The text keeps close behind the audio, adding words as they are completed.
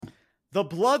The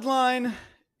Bloodline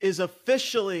is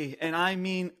officially, and I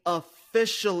mean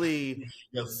officially,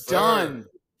 Yes, sir. done.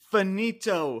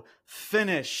 Finito,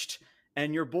 finished.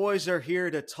 And your boys are here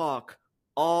to talk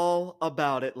all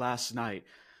about it last night.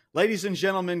 Ladies and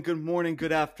gentlemen, good morning,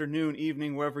 good afternoon,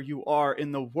 evening, wherever you are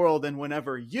in the world, and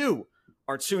whenever you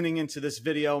are tuning into this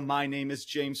video. My name is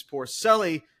James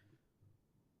Porcelli.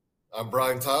 I'm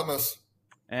Brian Thomas.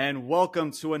 And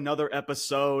welcome to another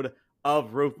episode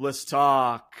of Ruthless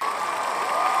Talk.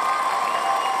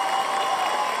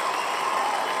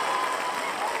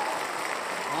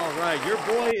 All right, your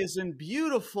boy is in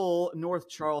beautiful North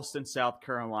Charleston, South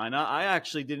Carolina. I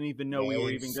actually didn't even know we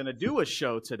were even going to do a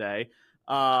show today.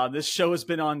 This show has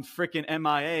been on freaking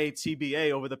MIA,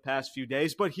 TBA over the past few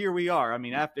days, but here we are. I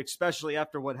mean, especially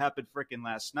after what happened freaking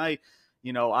last night,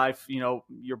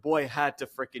 your boy had to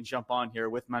freaking jump on here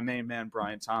with my main man,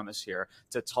 Brian Thomas, here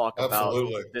to talk about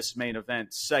this main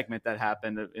event segment that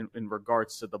happened in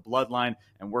regards to the Bloodline,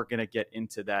 and we're going to get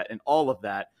into that and all of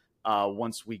that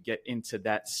once we get into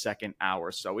that second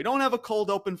hour. So we don't have a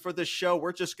cold open for this show.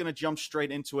 We're just going to jump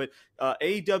straight into it.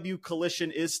 AEW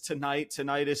Collision is tonight.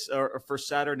 Tonight is for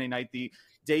Saturday night, the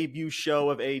debut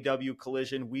show of AEW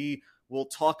Collision. We will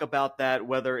talk about that,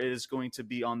 whether it is going to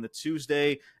be on the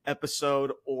Tuesday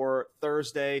episode or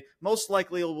Thursday. Most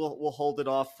likely we'll hold it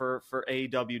off for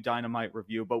AEW Dynamite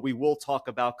review, but we will talk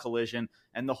about Collision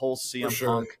and the whole CM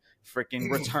Punk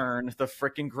freaking return, the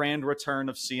freaking grand return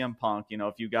of CM Punk. You know,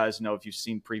 if you've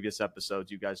seen previous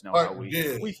episodes, you guys know how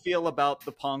we feel about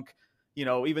the Punk. You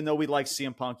know, even though we like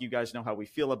CM Punk, you guys know how we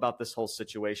feel about this whole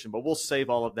situation, but we'll save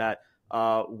all of that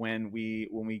when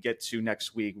we get to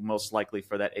next week, most likely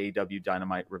for that AEW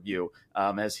Dynamite review,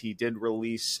 as he did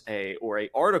release a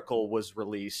article was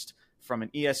released from an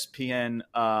ESPN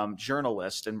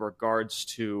journalist in regards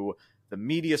to the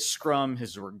media scrum,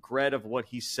 his regret of what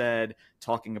he said,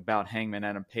 talking about Hangman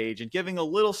Adam Page and giving a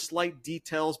little slight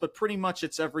details, but pretty much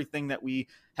it's everything that we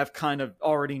have kind of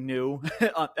already knew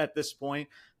at this point.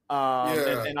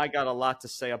 And I got a lot to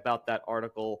say about that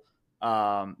article.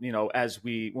 As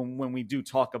when we do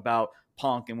talk about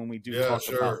Punk and when we do talk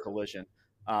about Collision,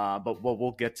 but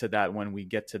we'll get to that when we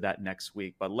get to that next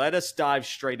week. But let us dive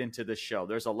straight into the show.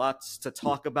 There's a lot to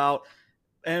talk about.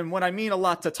 And when I mean a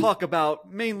lot to talk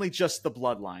about, mainly just the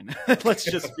Bloodline. Let's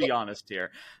just be honest here.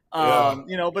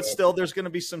 But still, there's going to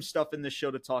be some stuff in this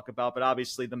show to talk about. But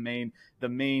obviously, the main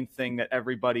thing that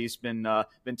everybody's been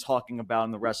talking about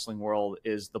in the wrestling world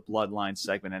is the Bloodline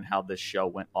segment and how this show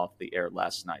went off the air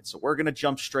last night. So we're going to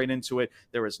jump straight into it.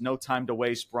 There is no time to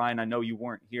waste. Brian, I know you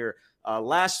weren't here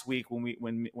last week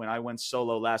when I went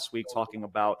solo last week talking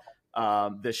about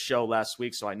this show last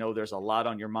week, so I know there's a lot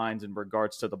on your mind in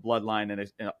regards to the Bloodline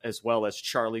and as well as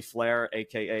Charlie Flair,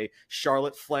 aka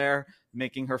Charlotte Flair,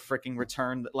 making her freaking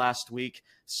return last week.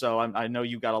 So I know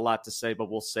you got a lot to say,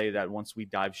 but we'll say that once we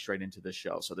dive straight into the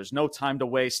show. So there's no time to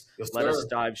waste. Let us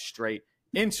dive straight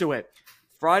into it.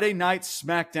 Friday Night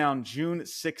SmackDown, June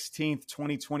 16th,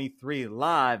 2023,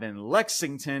 live in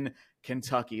Lexington,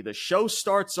 Kentucky. The show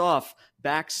starts off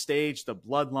backstage. The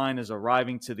Bloodline is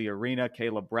arriving to the arena.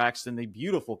 Kayla Braxton, the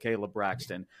beautiful Kayla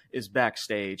Braxton, is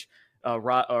backstage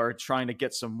or trying to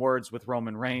get some words with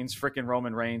Roman Reigns. Freaking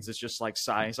Roman Reigns is just like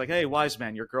sighing. He's like, "Hey, wise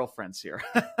man, your girlfriend's here."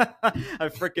 I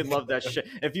freaking love that shit.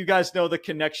 If you guys know the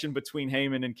connection between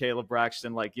Heyman and Kayla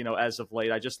Braxton, as of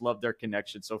late, I just love their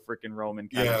connection. So freaking Roman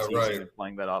kind of teasing and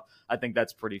playing that off. I think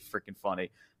that's pretty freaking funny.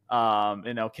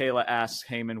 Kayla asks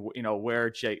Heyman, where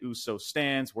Jey Uso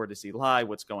stands, where does he lie,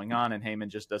 what's going on, and Heyman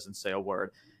just doesn't say a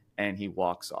word, and he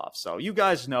walks off. So you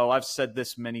guys know, I've said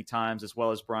this many times, as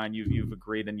well as Brian, you've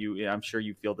agreed, and I'm sure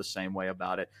you feel the same way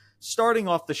about it. Starting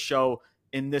off the show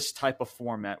in this type of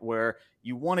format where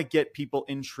you want to get people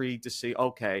intrigued to see,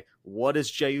 okay, what is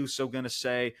Jey Uso going to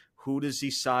say? Who does he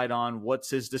side on?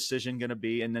 What's his decision going to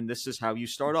be? And then this is how you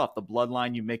start off. The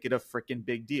Bloodline, you make it a freaking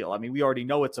big deal. I mean, we already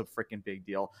know it's a freaking big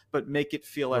deal, but make it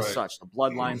feel as such. The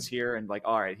Bloodline's here and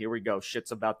all right, here we go.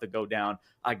 Shit's about to go down.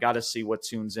 I got to see what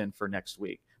tunes in for next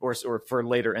week or for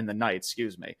later in the night,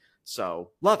 excuse me.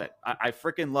 So love it. I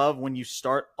freaking love when you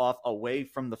start off away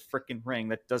from the freaking ring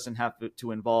that doesn't have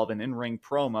to involve an in-ring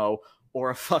promo or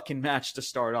a fucking match to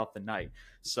start off the night.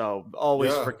 So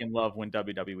always freaking love when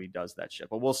WWE does that shit.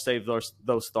 But we'll save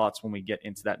those thoughts when we get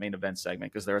into that main event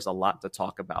segment, because there's a lot to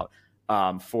talk about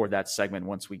for that segment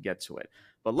once we get to it.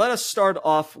 But let us start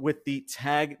off with the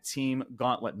tag team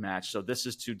gauntlet match. So this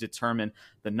is to determine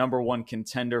the number one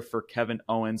contender for Kevin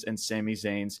Owens and Sami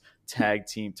Zayn's tag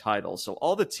team titles. So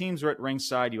all the teams are at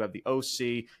ringside. You have the OC,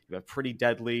 you have Pretty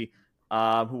Deadly,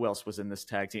 Who else was in this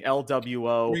tag team?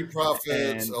 LWO. Street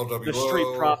Profits, and LWO. The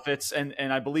Street Profits, and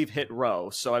I believe Hit Row.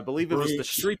 So I believe it was the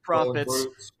Street Profits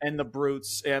and the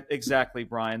Brutes. Yeah, exactly,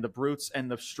 Brian. The Brutes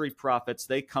and the Street Profits,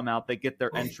 they come out, they get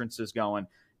their entrances going,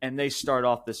 and they start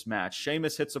off this match.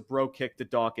 Sheamus hits a bro kick to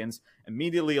Dawkins,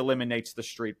 immediately eliminates the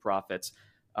Street Profits.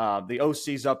 The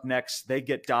OC's up next. They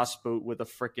get Das Boot with a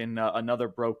freaking another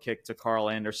bro kick to Carl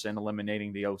Anderson,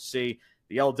 eliminating the OC.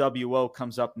 The LWO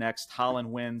comes up next.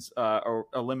 Holland wins or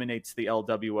eliminates the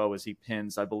LWO as he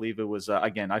pins. I believe it was,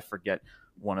 again, I forget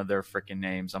one of their freaking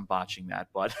names. I'm botching that.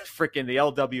 But freaking the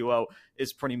LWO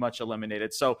is pretty much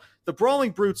eliminated. So the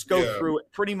Brawling Brutes go through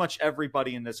pretty much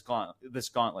everybody in this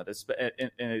gauntlet,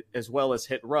 as well as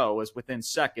Hit Row, as within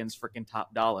seconds, freaking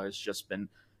Top Dollar has just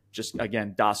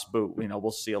again, Das Boot,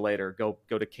 we'll see you later. Go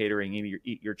to catering,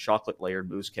 eat your chocolate layered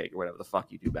mousse cake or whatever the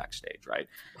fuck you do backstage, right?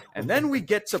 And then we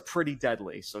get to Pretty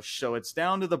Deadly. So it's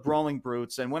down to the Brawling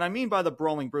Brutes. And what I mean by the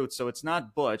Brawling Brutes, so it's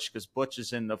not Butch, because Butch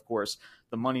is in, of course,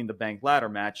 the Money in the Bank ladder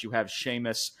match. You have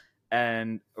Sheamus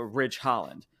and Ridge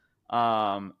Holland.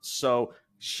 So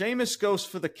Sheamus goes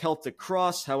for the Celtic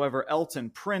Cross. However, Elton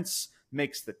Prince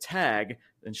makes the tag,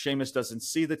 and Sheamus doesn't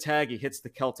see the tag. He hits the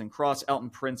Celtic Cross. Elton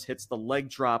Prince hits the leg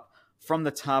drop from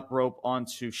the top rope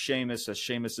onto Sheamus as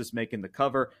Sheamus is making the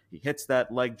cover. He hits that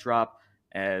leg drop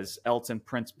as Elton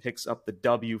Prince picks up the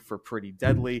W for Pretty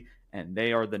Deadly, and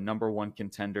they are the number one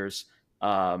contenders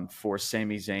for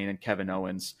Sami Zayn and Kevin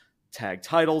Owens tag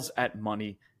titles at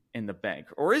Money in the Bank.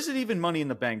 Or is it even Money in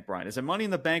the Bank, Brian? Is it Money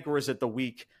in the Bank, or is it the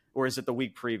week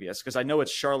previous? Because I know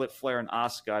it's Charlotte Flair and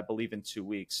Asuka, I believe, in 2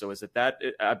 weeks. So is it that?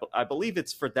 I believe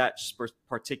it's for that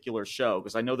particular show,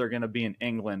 because I know they're going to be in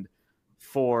England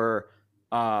for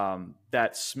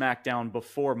that SmackDown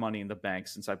before Money in the Bank,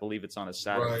 since I believe it's on a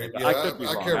Saturday. Right. But Yeah, I could be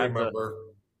wrong. I can't remember.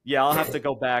 I'll have to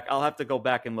go back. I'll have to go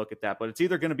back and look at that. But it's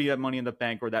either going to be at Money in the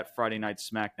Bank or that Friday night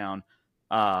SmackDown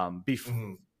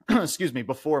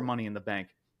before Money in the Bank,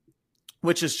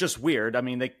 which is just weird. I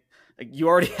mean, you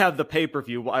already have the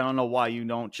pay-per-view. I don't know why you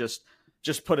don't just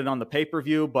put it on the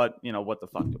pay-per-view, but what the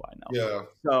fuck do I know? Yeah.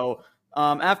 So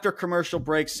after commercial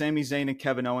break, Sami Zayn and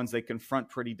Kevin Owens, they confront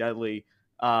Pretty Deadly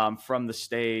from the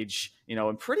stage,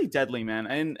 and Pretty Deadly, man.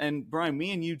 And Brian,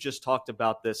 me and you just talked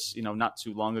about this, not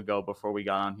too long ago before we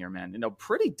got on here, man.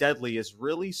 Pretty Deadly is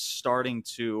really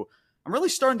I'm really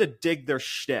starting to dig their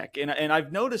shtick. And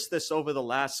I've noticed this over the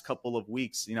last couple of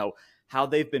weeks, how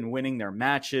they've been winning their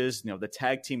matches, the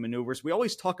tag team maneuvers. We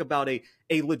always talk about a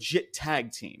legit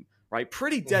tag team, right?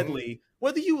 Pretty Deadly,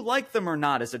 whether you like them or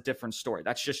not, is a different story.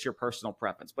 That's just your personal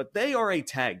preference. But they are a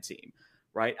tag team,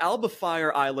 right? Alba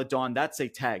Fire, Isla Dawn, that's a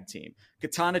tag team.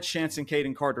 Katana Chance and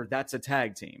Kaden Carter, that's a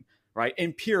tag team, right?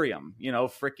 Imperium,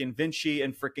 frickin' Vinci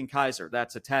and frickin' Kaiser,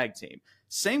 that's a tag team.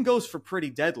 Same goes for Pretty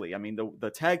Deadly. I mean, the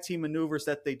tag team maneuvers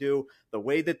that they do, the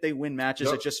way that they win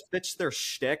matches, it just fits their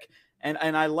shtick. And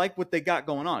I like what they got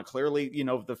going on. Clearly,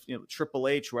 Triple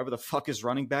H, whoever the fuck is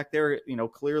running back there,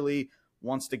 clearly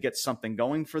wants to get something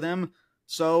going for them.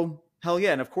 So, hell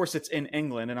yeah. And of course, it's in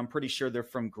England, and I'm pretty sure they're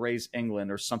from Grays,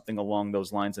 England, or something along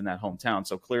those lines in that hometown.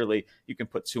 So clearly, you can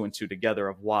put 2 and 2 together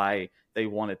of why they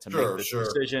wanted to make this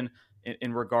decision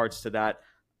in regards to that.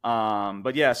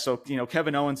 But yeah, so,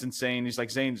 Kevin Owens insane. He's like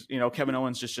Zayn's, Kevin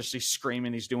Owens just he's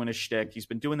screaming. He's doing his shtick. He's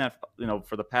been doing that,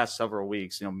 for the past several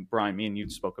weeks. Brian, me and you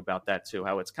spoke about that too,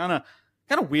 how it's kind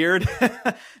of weird.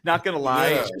 Not going to lie.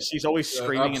 Yeah. He's always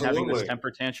screaming and having this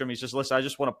temper tantrum. He's just, listen, I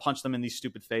just want to punch them in these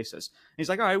stupid faces. And he's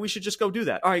like, all right, we should just go do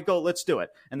that. All right, go, let's do it.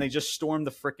 And they just storm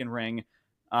the frickin' ring.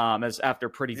 As after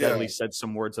Pretty Deadly said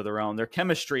some words of their own. Their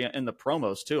chemistry in the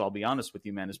promos too, I'll be honest with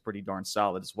you, man, is pretty darn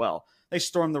solid as well. They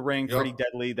storm the ring, Pretty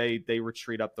Deadly, they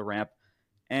retreat up the ramp,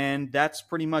 and that's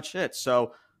pretty much it.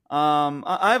 So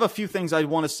I have a few things I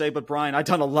want to say, but Brian, I've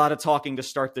done a lot of talking to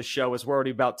start this show, as we're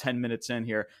already about 10 minutes in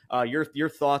here. Your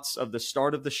thoughts of the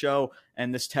start of the show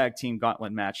and this tag team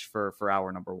gauntlet match for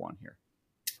hour number 1 here.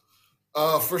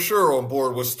 For sure on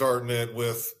board with starting it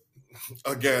with,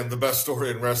 again, the best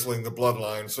story in wrestling, the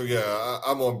Bloodline. So yeah,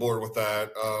 I'm on board with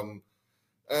that.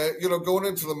 Going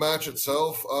into the match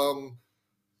itself,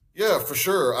 yeah, for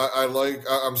sure.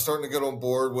 I'm starting to get on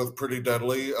board with Pretty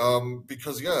Deadly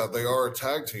because yeah, they are a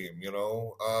tag team.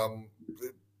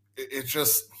 It's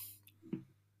just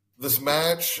this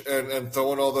match and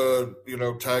throwing all the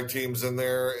tag teams in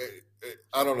there.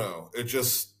 I don't know. It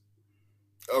just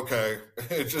okay.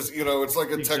 It just it's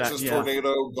like a Texas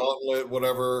tornado gauntlet,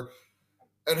 whatever.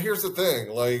 And here's the thing,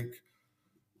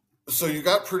 so you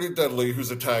got Pretty Deadly,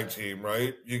 who's a tag team,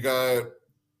 right? You got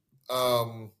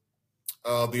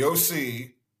the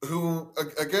OC, who,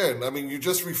 again, I mean, you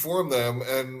just reform them,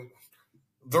 and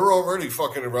they're already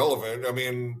fucking irrelevant. I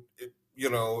mean,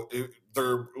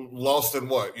 they're lost in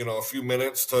what, a few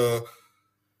minutes to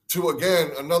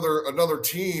again another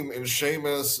team in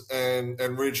Sheamus and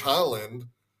Ridge Holland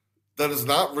that is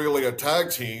not really a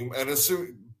tag team, and as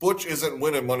soon Butch isn't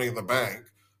winning Money in the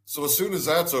Bank, so as soon as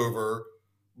that's over,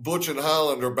 Butch and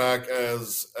Holland are back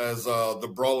as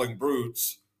the Brawling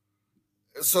Brutes.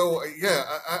 So yeah,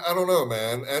 I don't know,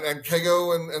 man, and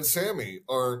KO and Sammy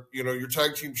aren't your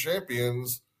tag team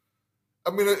champions. I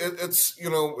mean,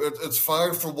 it's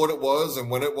fine for what it was and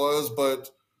when it was, but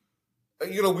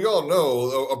we all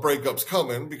know a breakup's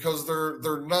coming because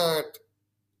they're not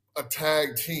a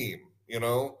tag team,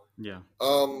 Yeah.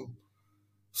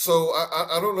 So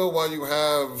I don't know why you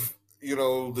have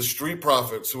the Street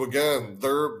Profits, who again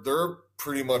they're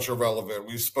pretty much irrelevant.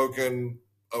 We've spoken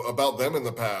about them in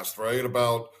the past, right?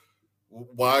 About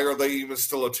why are they even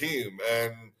still a team?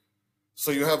 And so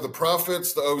you have the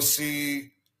Profits, the OC.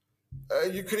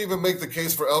 You could even make the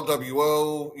case for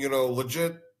LWO,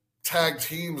 legit tag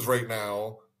teams right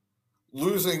now,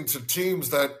 losing to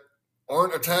teams that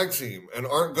aren't a tag team and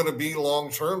aren't going to be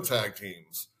long-term tag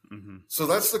teams. Mm-hmm. So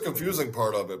that's the confusing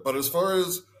part of it. But as far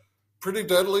as Pretty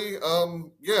Deadly,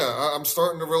 I'm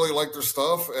starting to really like their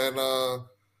stuff, and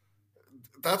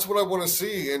that's what I want to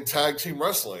see in tag team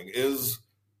wrestling is,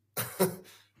 guys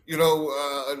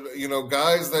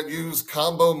that use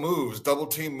combo moves, double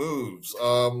team moves,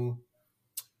 the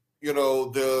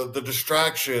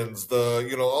distractions,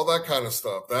 all that kind of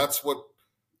stuff. That's what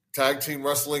tag team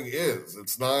wrestling is.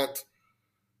 It's not.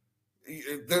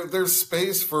 There's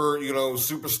space for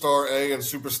superstar A and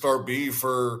superstar B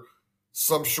for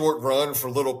some short run for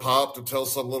little pop to tell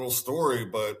some little story,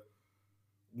 but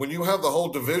when you have the whole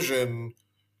division,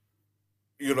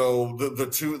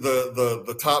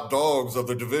 the top dogs of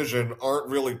the division aren't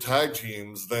really tag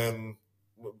teams, then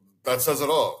that says it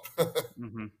all.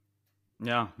 Mm-hmm.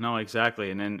 Yeah, no,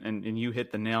 exactly. And you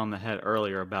hit the nail on the head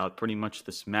earlier about pretty much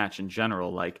this match in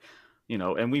general,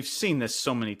 and we've seen this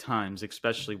so many times,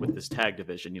 especially with this tag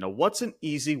division. What's an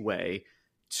easy way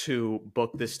to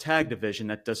book this tag division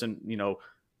that doesn't,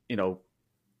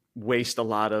 waste a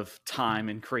lot of time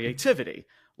and creativity?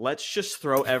 Let's just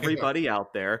throw everybody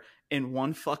out there in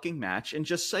one fucking match and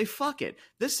just say, fuck it.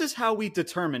 This is how we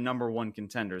determine number one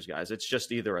contenders, guys. It's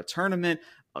just either a tournament,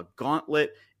 a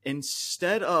gauntlet,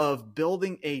 instead of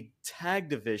building a tag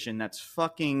division that's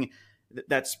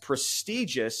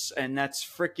prestigious and that's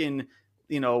freaking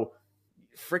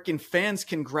fans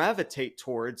can gravitate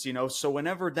towards, so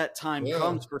whenever that time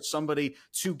comes for somebody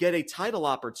to get a title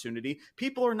opportunity,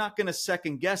 people are not going to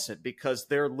second guess it because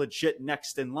they're legit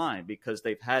next in line because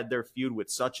they've had their feud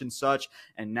with such and such,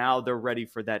 and now they're ready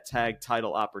for that tag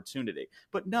title opportunity.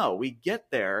 But no, we get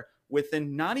there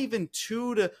within not even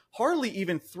 2 to hardly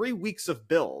even 3 weeks of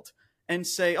build and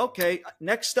say, okay,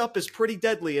 next up is Pretty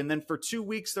Deadly. And then for 2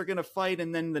 weeks, they're going to fight.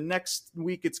 And then the next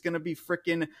week, it's going to be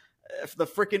the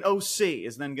freaking OC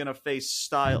is then going to face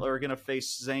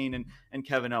Zayn and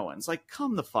Kevin Owens. Like,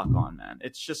 come the fuck on, man.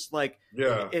 It's just like,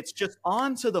 it's just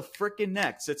on to the freaking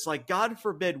next. It's like, God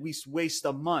forbid we waste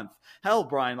a month. Hell,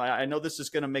 Brian, I know this is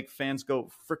going to make fans go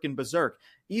freaking berserk.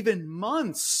 Even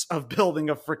months of building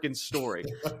a freaking story,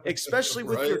 especially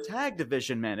with your tag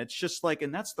division, man. It's just like,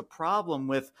 and that's the problem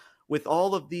with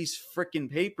all of these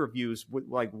freaking pay-per-views,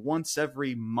 like once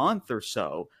every month or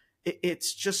so.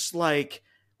 It's just like,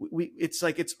 it's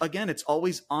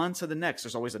always on to the next.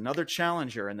 There's always another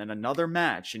challenger and then another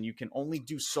match, and you can only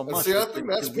do so much. See, I think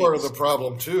that's part of the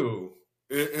problem too.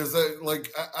 Is that like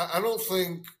I don't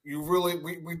think you really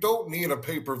we don't need a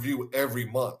pay-per-view every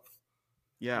month.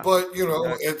 Yeah, but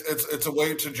it's a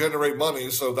way to generate money,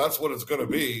 so that's what it's going to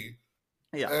be.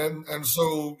 Yeah, and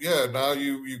so now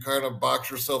you kind of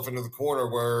box yourself into the corner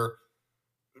where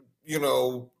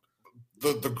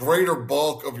the greater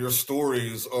bulk of your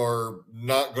stories are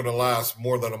not going to last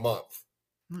more than a month.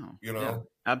 No, yeah,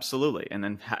 absolutely. And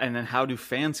then how do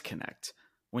fans connect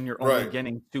when you're only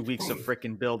getting 2 weeks of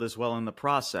freaking build as well in the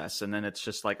process? And then it's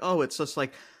just like, it's just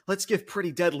like, let's give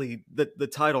Pretty Deadly the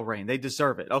title reign. They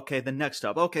deserve it. Okay, the next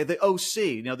up. Okay, the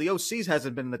OC. The OCs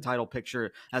hasn't been in the title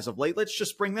picture as of late. Let's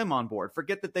just bring them on board.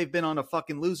 Forget that they've been on a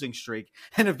fucking losing streak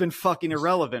and have been fucking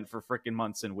irrelevant for freaking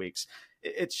months and weeks.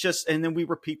 It's just, and then we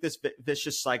repeat this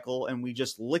vicious cycle and we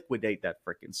just liquidate that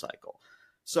freaking cycle.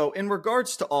 So in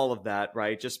regards to all of that,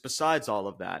 right, just besides all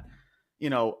of that,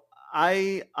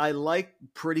 I like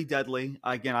Pretty Deadly.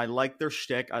 Again, I like their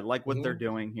shtick. I like what they're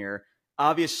doing here.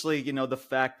 Obviously, the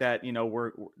fact that,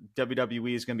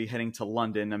 WWE is going to be heading to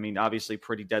London. I mean, obviously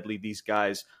Pretty Deadly, these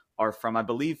guys are from, I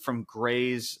believe, from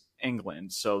Grays,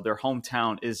 England. So their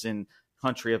hometown is in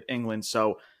country of England.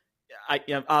 So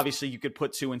obviously you could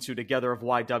put 2 and 2 together of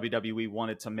why WWE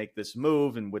wanted to make this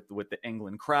move, and with the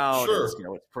England crowd, Sure. it's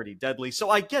pretty deadly. So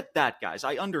I get that, guys.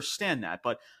 I understand that,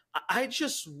 but I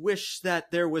just wish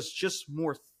that there was just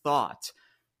more thought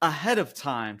ahead of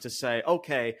time to say,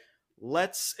 okay,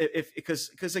 let's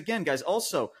because again, guys,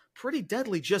 also Pretty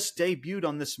Deadly just debuted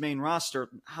on this main roster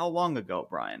how long ago,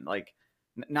 Brian? Like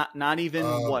not even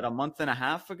a month and a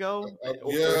half ago.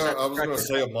 Yeah, I was going to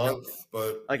say a month,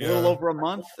 but like a little over a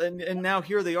month, and now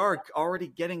here they are already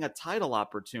getting a title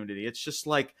opportunity. It's just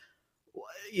like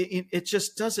it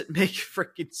just doesn't make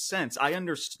freaking sense. I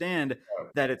understand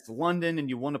that it's London and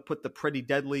you want to put the Pretty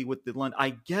Deadly with the London. I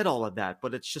get all of that,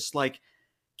 but it's just like,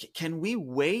 can we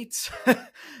wait?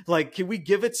 Like, can we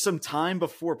give it some time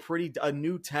before a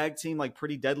new tag team like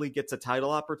Pretty Deadly gets a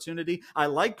title opportunity? I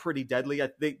like Pretty Deadly. I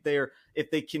think if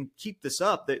they can keep this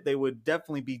up, they would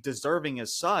definitely be deserving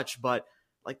as such. But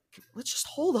like, let's just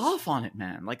hold off on it,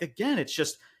 man. Like, again,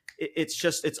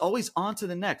 it's always on to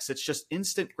the next. It's just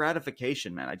instant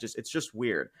gratification, man. It's just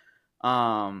weird.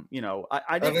 I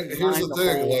didn't. Here's the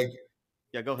thing.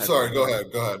 Yeah, go ahead. Sorry, go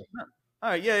ahead. All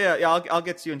right, yeah. I'll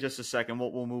get to you in just a second.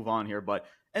 We'll move on here,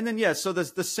 so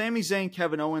there's the Sami Zayn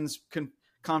Kevin Owens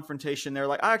confrontation there.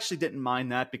 Like, I actually didn't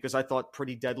mind that because I thought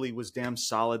Pretty Deadly was damn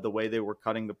solid the way they were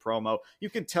cutting the promo. You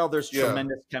can tell there's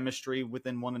tremendous chemistry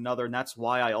within one another, and that's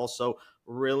why I also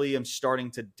really am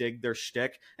starting to dig their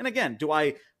shtick. And again,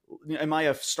 am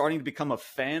I starting to become a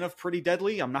fan of Pretty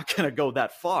Deadly? I'm not going to go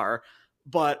that far,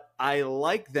 but I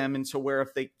like them into where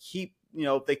if they keep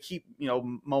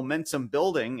momentum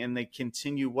building and they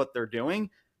continue what they're doing,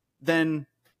 then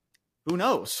who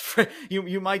knows?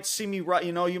 you might see me right.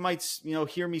 You might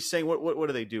hear me saying what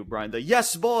do they do, Brian? The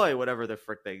yes boy, whatever the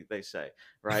frick they say,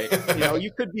 right?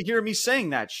 You could be hearing me saying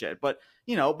that shit, but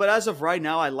as of right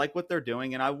now, I like what they're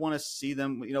doing, and I want to see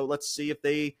them. Let's see if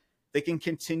they can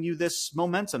continue this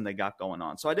momentum they got going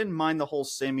on. So I didn't mind the whole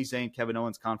Sami Zayn Kevin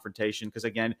Owens confrontation because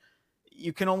again,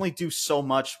 you can only do so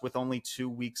much with only 2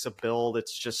 weeks of build.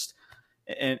 It's just,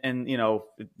 and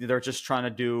they're just trying to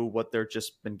do what they're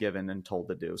just been given and told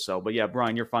to do. So, but yeah,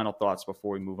 Brian, your final thoughts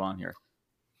before we move on here.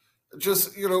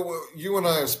 Just, you and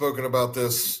I have spoken about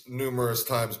this numerous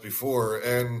times before,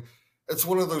 and it's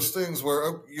one of those things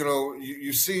where,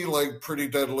 you see like Pretty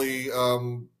Deadly,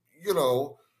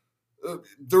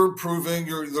 they're improving.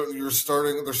 They're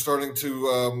starting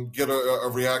to get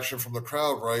a reaction from the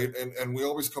crowd, right? And we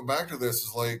always come back to this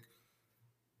is like,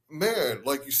 man,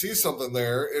 like you see something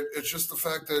there. It's just the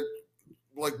fact that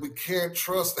like we can't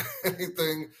trust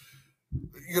anything,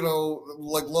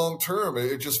 like long term.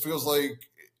 It just feels like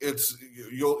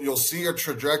you'll see a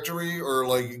trajectory or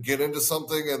like get into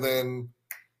something and then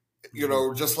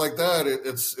just like that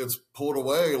it's pulled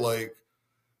away. Like,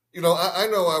 I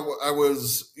know I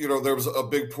was, there was a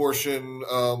big portion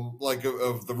of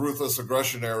the Ruthless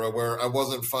Aggression era where I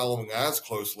wasn't following as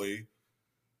closely.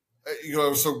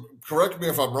 So correct me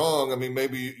if I'm wrong. I mean,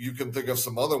 maybe you can think of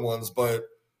some other ones, but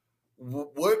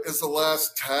what is the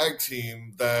last tag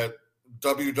team that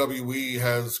WWE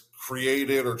has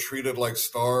created or treated like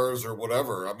stars or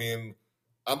whatever? I mean,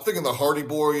 I'm thinking the Hardy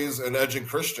Boys and Edge and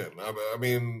Christian. I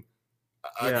mean,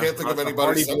 I can't think of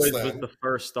anybody since then.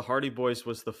 The Hardy Boys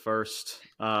was the first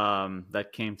that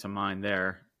came to mind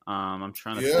there. I'm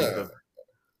trying to think of.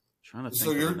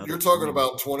 So you're talking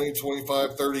about 20,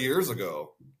 25, 30 years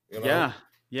ago.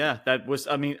 Yeah, that was.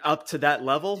 I mean, up to that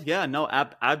level. Yeah, no,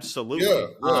 absolutely.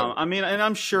 Yeah. I mean, and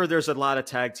I'm sure there's a lot of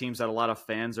tag teams that a lot of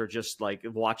fans are just like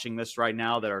watching this right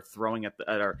now that are throwing at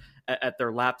their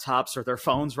laptops or their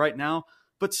phones right now.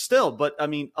 But still, I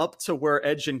mean, up to where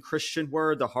Edge and Christian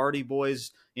were, the Hardy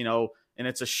Boys, and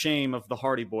it's a shame of the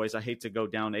Hardy Boys. I hate to go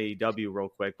down AEW real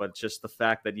quick, but just the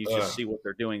fact that you just see what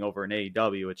they're doing over in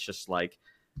AEW, it's just like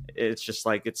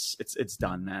it's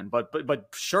done, man. But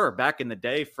sure, back in the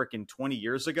day, freaking 20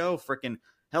 years ago, freaking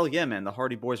hell yeah, man, the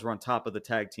Hardy Boys were on top of the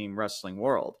tag team wrestling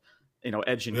world.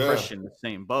 Edge and Christian, the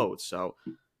same boat. So.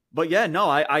 But yeah, no,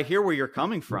 I hear where you're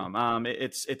coming from.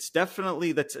 It's definitely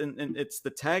it's the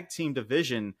tag team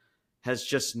division has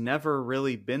just never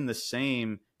really been the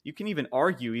same. You can even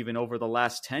argue even over the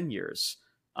last 10 years,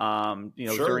 sure.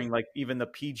 During like even the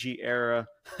PG era,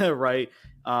 right?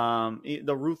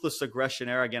 The Ruthless Aggression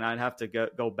era. Again, I'd have to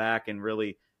go back and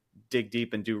really dig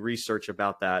deep and do research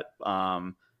about that.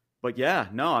 But yeah,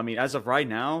 no, I mean, as of right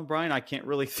now, Brian, I can't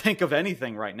really think of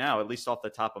anything right now, at least off the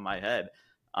top of my head.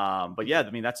 But yeah,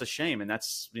 I mean, that's a shame. And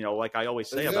that's, like I always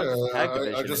say about the tag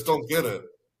division. I just don't get it.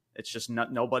 It's just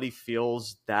nobody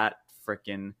feels that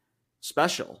freaking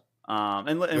special.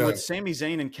 And with Sami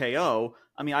Zayn and KO,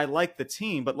 I mean, I like the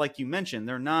team, but like you mentioned,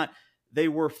 they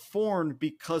were formed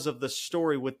because of the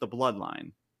story with the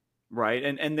Bloodline, right?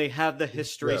 And they have the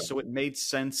history, Yeah. so it made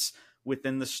sense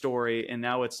within the story. And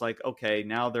now it's like, okay,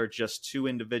 now they're just two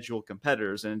individual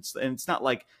competitors, and it's not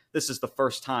like this is the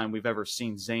first time we've ever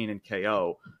seen Zayn and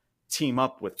KO team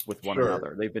up with one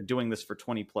another. They've been doing this for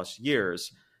 20 plus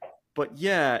years. But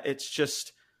it's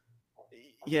just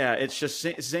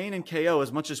Zayn and KO,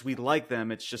 as much as we like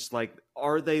them, it's just like,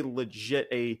 are they legit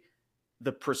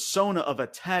the persona of a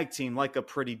tag team, like a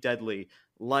Pretty Deadly,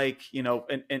 like,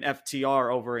 an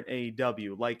FTR over at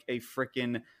AEW, like a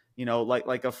freaking,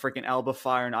 like a freaking Alba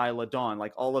Fire and Isla Dawn,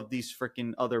 like all of these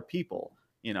freaking other people,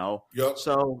 Yep.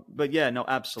 So, but no,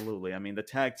 absolutely. I mean, the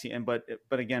tag team, but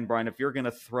again, Brian, if you're going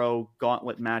to throw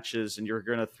gauntlet matches and you're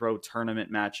going to throw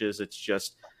tournament matches, it's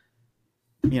just,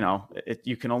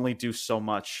 you can only do so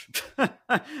much, or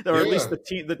at least the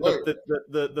team,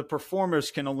 the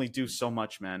performers can only do so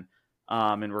much, man.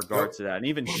 In regards to that, and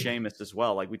even Sheamus as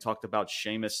well. Like we talked about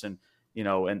Sheamus and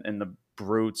and the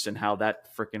Brutes and how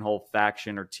that freaking whole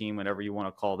faction or team, whatever you want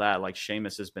to call that, like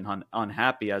Sheamus has been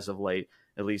unhappy as of late.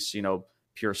 At least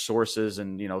pure sources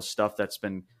and stuff that's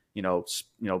been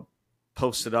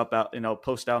posted up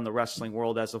posted out in the wrestling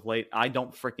world as of late. I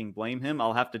don't freaking blame him.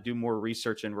 I'll have to do more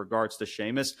research in regards to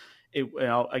Sheamus.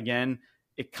 Again,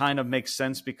 it kind of makes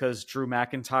sense because Drew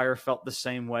McIntyre felt the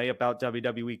same way about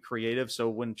WWE creative. So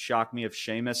it wouldn't shock me if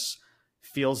Sheamus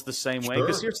feels the same way.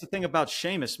 Because here's the thing about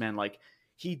Sheamus, man. Like,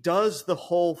 he does the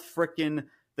whole freaking,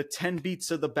 the 10 beats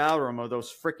of the ballroom, or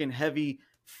those freaking heavy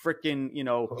freaking,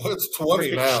 it's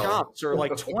 20 now. Shots, or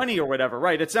like 20 or whatever.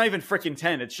 Right. It's not even freaking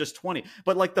 10. It's just 20.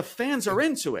 But like the fans are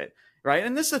into it. Right.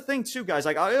 And this is the thing too, guys.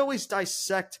 Like, I always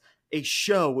dissect a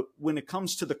show when it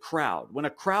comes to the crowd, when a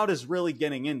crowd is really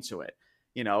getting into it.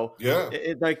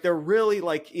 Like they're really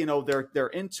like, they're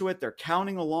into it. They're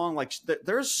counting along. Like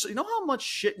there's, how much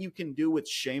shit you can do with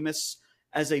Sheamus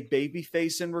as a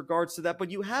babyface in regards to that,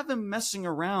 but you have him messing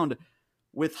around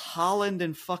with Holland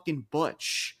and fucking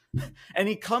Butch, and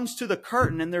he comes to the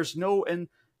curtain and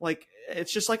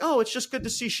it's just like, oh, it's just good to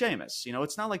see Sheamus.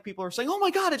 It's not like people are saying, oh my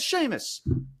God, it's Sheamus.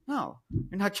 No,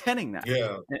 you're not getting that.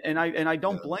 Yeah. And I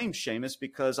don't blame Sheamus,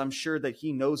 because I'm sure that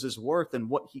he knows his worth and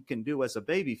what he can do as a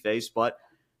babyface, but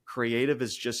creative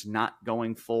is just not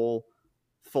going full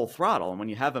throttle. And when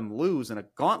you have him lose in a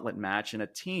gauntlet match in a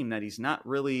team that he's not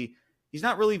really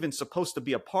even supposed to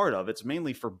be a part of, it's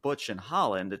mainly for Butch and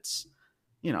Holland. It's,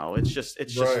 it's just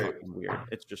fucking weird.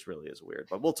 It just really is weird.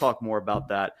 But we'll talk more about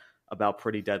that, about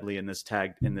Pretty Deadly in this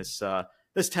tag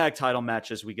title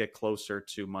match as we get closer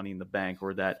to Money in the Bank,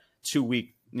 or that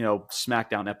 2-week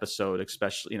SmackDown episode,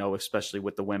 especially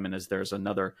with the women, as there's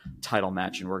another title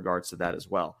match in regards to that as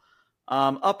well.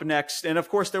 Up next, and of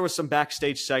course there was some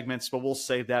backstage segments, but we'll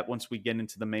save that once we get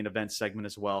into the main event segment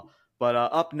as well. But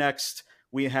up next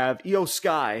we have Iyo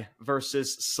Sky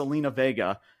versus Selena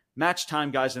Vega. Match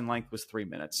time, guys, in length was 3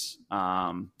 minutes.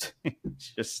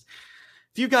 Just,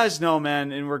 if you guys know,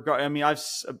 man,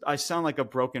 I sound like a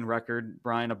broken record,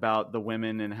 Brian, about the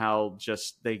women and how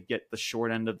just they get the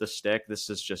short end of the stick. This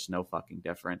is just no fucking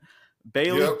different.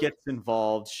 Bayley gets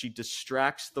involved. She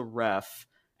distracts the ref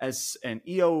and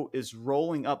Iyo is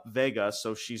rolling up Vega.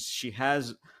 So she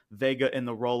has Vega in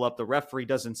the roll up. The referee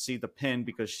doesn't see the pin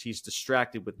because she's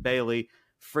distracted with Bayley.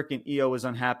 Freaking Iyo is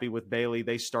unhappy with Bayley.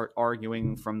 They start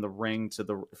arguing from the ring to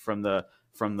the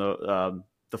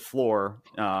floor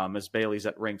as Bayley's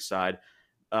at ringside.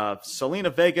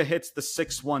 Selena Vega hits the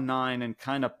 619 and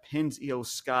kind of pins Iyo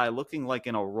Sky, looking like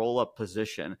in a roll-up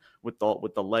position with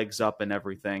the legs up and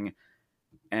everything.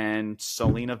 And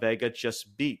Selena Vega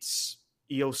just beats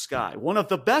Iyo Sky, one of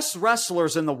the best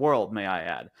wrestlers in the world, may I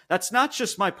add. That's not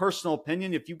just my personal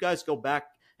opinion. If you guys go back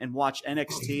and watch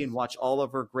NXT and watch all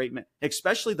of her great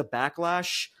especially the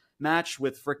Backlash match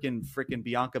with freaking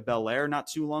Bianca Belair not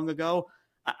too long ago.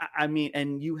 I mean,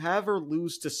 and you have her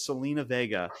lose to Selena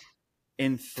Vega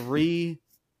in three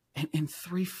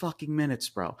fucking minutes,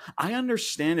 bro. I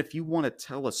understand if you want to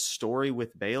tell a story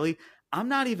with Bayley. I'm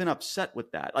not even upset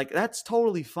with that. Like, that's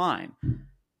totally fine.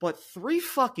 But 3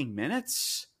 fucking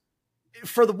minutes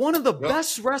for one of the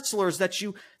best wrestlers that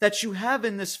you have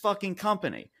in this fucking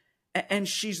company. And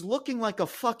she's looking like a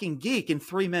fucking geek in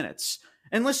 3 minutes.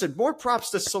 And listen, more props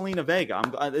to Selena Vega.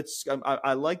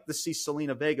 I like to see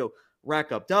Selena Vega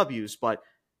rack up W's, but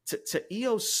to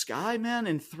Iyo Sky, man,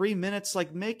 in 3 minutes,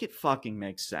 like, make it fucking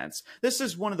make sense. This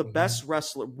is one of the best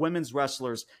women's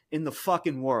wrestlers in the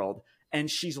fucking world, and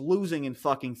she's losing in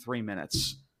fucking 3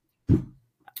 minutes.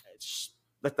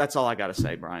 That's all I got to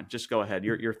say, Brian. Just go ahead.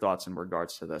 Your thoughts in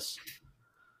regards to this.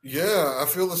 Yeah, I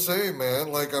feel the same,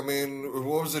 man. Like, I mean,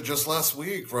 what was it, just last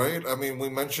week, right? I mean, we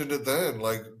mentioned it then.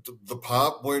 Like, the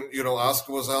pop when, Asuka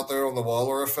was out there on the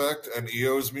Waller Effect and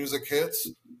Io's music hits.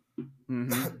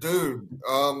 dude.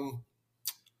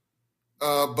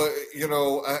 But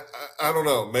I don't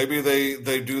know. Maybe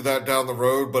they do that down the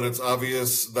road, but it's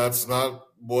obvious that's not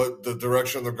what the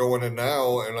direction they're going in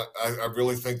now, and I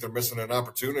really think they're missing an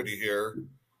opportunity here.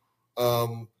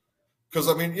 Because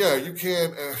I mean, yeah, you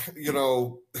can't.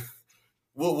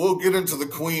 We'll get into the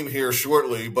Queen here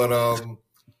shortly, but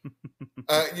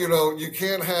you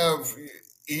can't have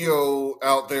Iyo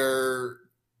out there,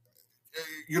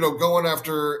 going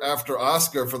after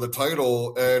Asuka for the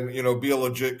title and, be a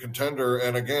legit contender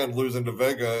and again losing to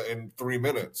Vega in 3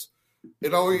 minutes.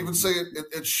 And I'll even say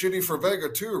it's shitty for Vega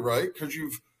too, right? Because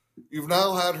you've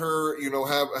now had her,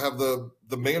 have the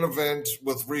main event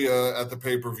with Rhea at the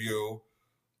pay-per-view.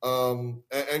 And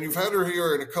you've had her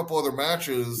here in a couple other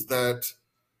matches that,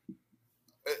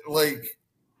 like,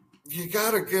 you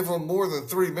got to give them more than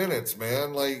 3 minutes,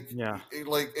 man. Like, yeah.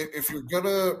 Like if you're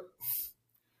gonna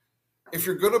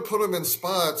put them in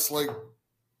spots, like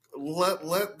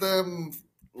let them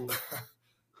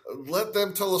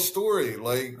tell a story,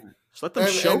 like just let them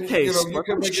showcase. You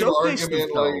can make an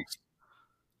argument, like,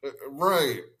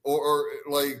 right, or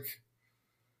like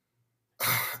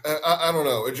I don't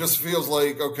know. It just feels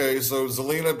like, okay, so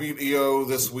Zelina beat Iyo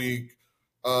this week.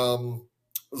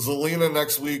 Zelina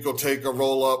next week will take a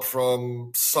roll up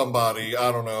from somebody.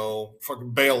 I don't know,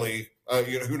 fucking Bailey.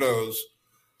 Who knows?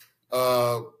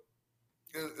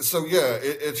 So yeah,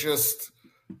 it's just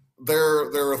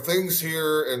there are things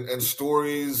here and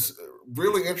stories,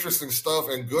 really interesting stuff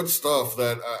and good stuff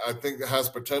that I think has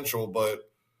potential, but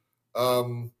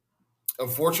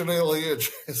unfortunately, it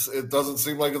doesn't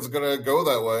seem like it's going to go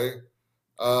that way.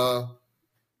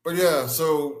 But yeah,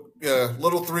 so yeah,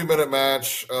 little 3-minute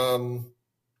match.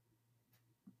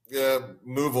 Yeah,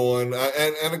 move on.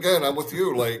 And again, I'm with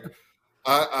you. Like,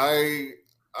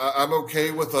 I'm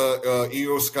okay with a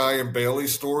Iyo Sky and Bailey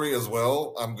story as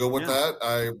well. I'm good with that.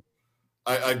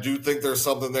 I do think there's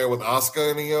something there with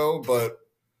Asuka and Iyo, but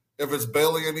if it's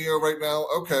Bailey and Iyo right now,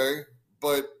 okay.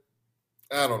 But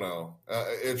I don't know.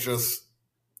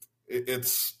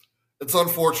 It's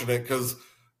unfortunate because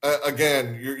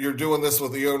again, you're doing this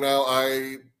with Iyo now.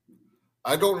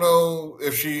 I don't know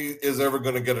if she is ever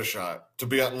going to get a shot, to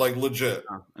be like legit.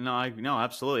 No,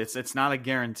 absolutely. It's not a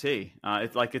guarantee.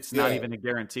 It's not even a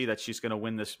guarantee that she's going to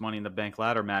win this Money in the Bank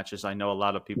ladder matches. I know a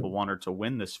lot of people want her to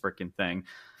win this freaking thing.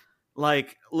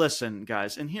 Like, listen,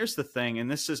 guys, and here's the thing,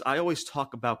 and I always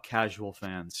talk about casual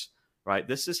fans, right?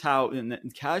 This is how in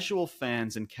casual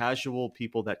fans and casual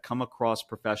people that come across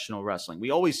professional wrestling.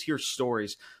 We always hear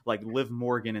stories like Liv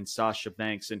Morgan and Sasha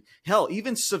Banks, and hell,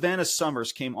 even Savannah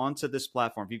Summers came onto this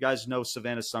platform. If you guys know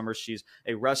Savannah Summers, she's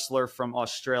a wrestler from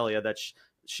Australia that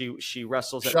she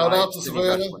wrestles at Shout out to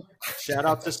Savannah. Shout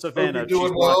out to Savannah. She's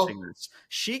watching this.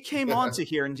 She came onto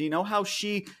here, and do you know how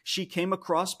she came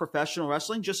across professional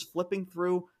wrestling? Just flipping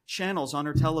through channels on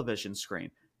her television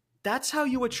screen. That's how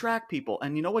you attract people.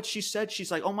 And you know what she said?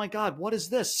 She's like, oh my God, what is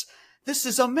this? This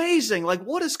is amazing. Like,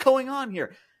 what is going on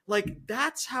here? Like,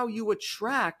 that's how you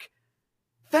attract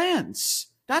fans.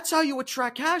 That's how you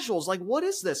attract casuals. Like, what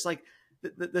is this? Like,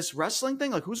 this wrestling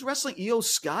thing? Like, who's wrestling Iyo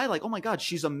Sky? Like, oh my God,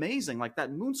 she's amazing. Like,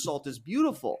 that moonsault is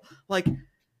beautiful. Like,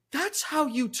 that's how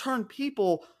you turn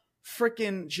people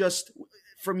freaking just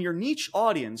from your niche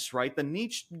audience, right? The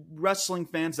niche wrestling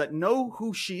fans that know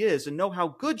who she is and know how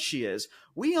good she is.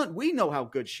 We know how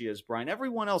good she is, Brian.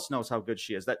 Everyone else knows how good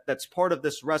she is. That's part of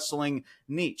this wrestling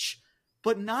niche.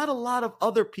 But not a lot of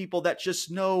other people that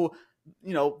just know,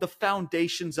 the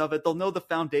foundations of it. They'll know the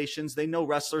foundations. They know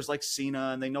wrestlers like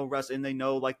Cena, and they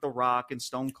know like The Rock and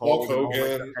Stone Cold.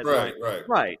 Hogan.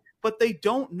 Right. But they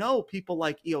don't know people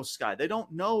like Iyo Sky. They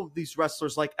don't know these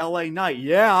wrestlers like LA Knight.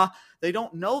 Yeah, they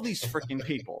don't know these freaking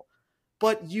people.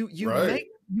 But you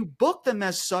book them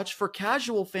as such for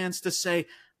casual fans to say,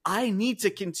 I need to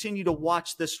continue to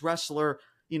watch this wrestler,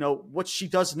 what she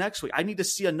does next week. I need to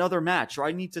see another match, or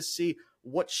I need to see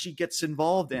what she gets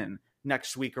involved in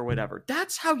next week or whatever.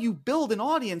 That's how you build an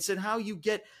audience and how you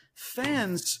get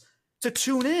fans to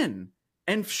tune in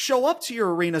and show up to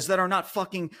your arenas that are not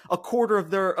fucking a quarter of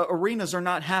their arenas are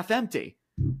not half empty.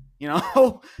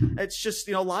 It's just,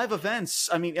 live events.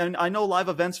 I mean, and I know live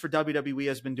events for WWE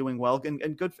has been doing well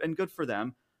and good for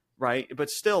them. Right. But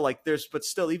still,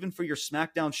 even for your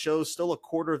SmackDown shows, still a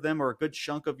quarter of them or a good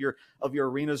chunk of your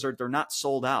arenas they're not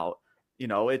sold out.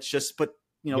 It's just, but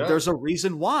there's a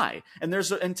reason why. And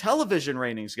and television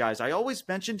ratings, guys. I always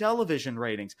mention television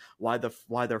ratings, why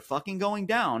they're fucking going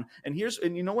down. And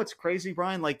you know what's crazy,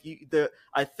 Brian? Like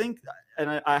I think,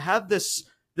 and I have this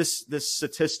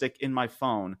statistic in my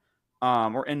phone,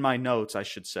 or in my notes, I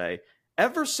should say.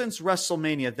 ever since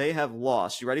WrestleMania, they have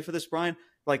lost. You ready for this, Brian?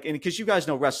 Like, and because you guys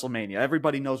know WrestleMania,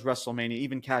 everybody knows WrestleMania.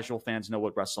 Even casual fans know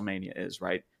what WrestleMania is,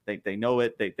 right? They know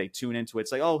it. They tune into it.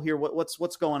 It's like, oh, here,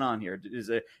 what's going on here?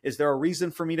 Is there a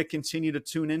reason for me to continue to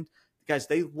tune in? Guys,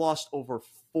 they lost over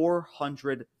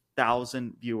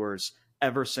 400,000 viewers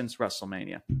ever since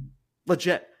WrestleMania.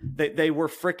 Legit. They were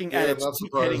freaking at its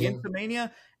peak heading into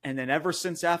Mania, and then ever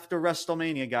since after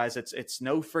WrestleMania, guys, it's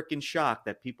no freaking shock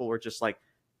that people were just like,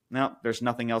 no, there's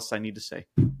nothing else I need to say.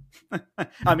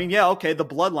 I mean, yeah, okay, the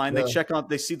Bloodline,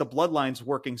 they see the Bloodline's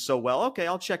working so well. Okay,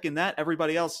 I'll check in that.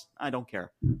 Everybody else, I don't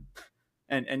care.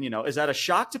 And is that a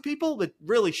shock to people? It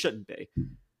really shouldn't be.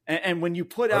 And when you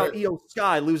put out Iyo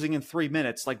Sky losing in 3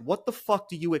 minutes, like, what the fuck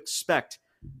do you expect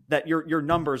that your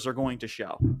numbers are going to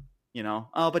show?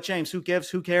 Oh, but James, who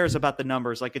cares about the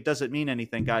numbers? Like, it doesn't mean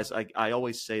anything, guys. I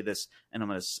always say this, and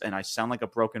I sound like a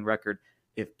broken record.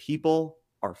 If people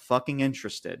are fucking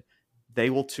interested,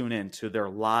 they will tune in to their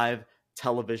live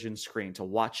television screen to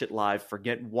watch it live.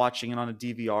 Forget watching it on a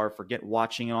DVR. Forget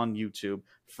watching it on YouTube.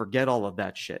 Forget all of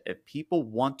that shit. If people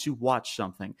want to watch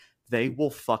something, they will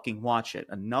fucking watch it.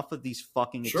 Enough of these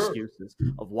fucking excuses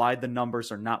of why the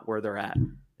numbers are not where they're at.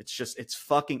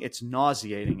 It's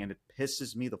nauseating, and it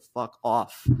pisses me the fuck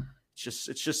off.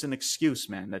 It's just an excuse,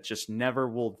 man, that just never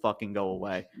will fucking go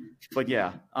away. But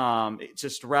yeah,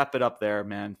 just wrap it up there,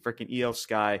 man. Freaking Iyo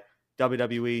Sky,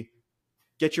 WWE,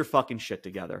 get your fucking shit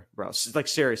together, bro. Like,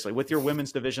 seriously, with your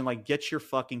women's division, like, get your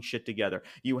fucking shit together.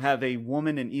 You have a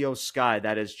woman in Iyo Sky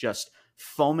that is just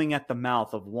foaming at the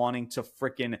mouth of wanting to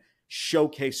freaking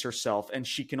showcase herself, and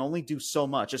she can only do so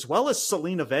much, as well as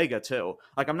Selena Vega too.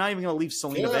 Like, I'm not even going to leave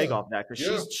Selena Vega off that,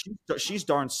 because she's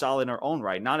darn solid in her own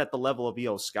right, not at the level of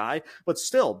Iyo Sky, but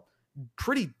still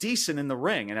pretty decent in the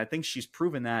ring. And I think she's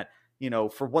proven that,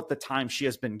 for what the time she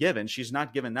has been given. She's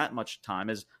not given that much time.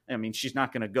 She's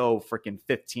not going to go freaking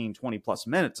 15, 20 plus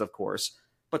minutes, of course,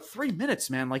 but 3 minutes,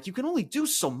 man, like, you can only do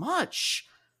so much.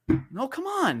 No, come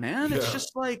on, man. It's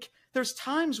just like, there's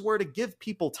times where to give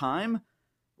people time,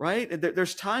 right?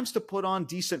 There's times to put on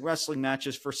decent wrestling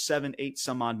matches for 7, 8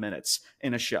 some odd minutes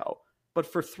in a show. But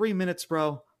for 3 minutes,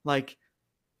 bro, like,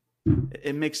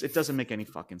 it doesn't make any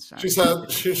fucking sense.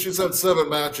 She's had 7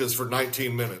 matches for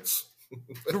 19 minutes.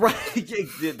 Right.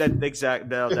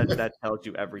 That tells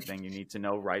you everything you need to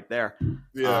know right there.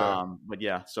 Yeah. But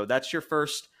yeah, so that's your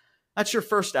first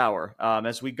hour.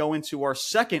 As we go into our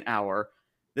second hour,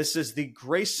 this is the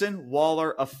Grayson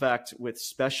Waller Effect with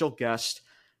special guest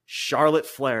Charlotte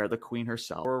Flair, the queen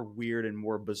herself. More weird and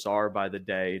more bizarre by the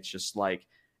day. It's just like,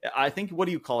 I think, what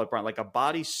do you call it, Brian? Like a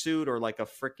bodysuit or like a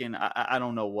freaking, I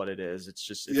don't know what it is. It's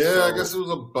just, I guess it was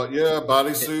a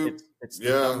bodysuit. It's the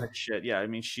dumbest shit. Yeah, I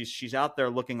mean, she's out there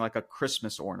looking like a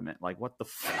Christmas ornament. Like, what the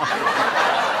fuck?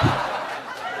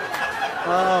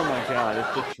 Oh my God,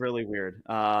 it's just really weird.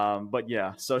 But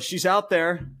yeah, so she's out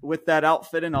there with that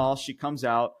outfit and all. She comes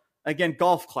out. Again,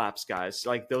 golf claps, guys.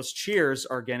 Like, those cheers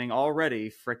are getting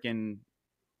already freaking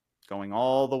going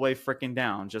all the way freaking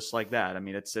down, just like that. I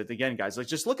mean, it's, again, guys, like,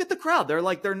 just look at the crowd.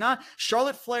 They're not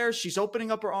Charlotte Flair. She's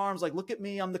opening up her arms. Like, look at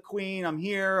me. I'm the queen. I'm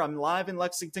here. I'm live in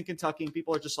Lexington, Kentucky. And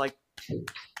people are just like,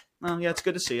 oh, yeah, it's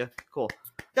good to see you. Cool.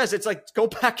 Guys, it's like, go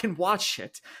back and watch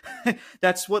it.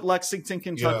 That's what Lexington,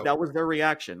 Kentucky, that was their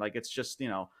reaction. Like, it's just,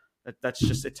 that's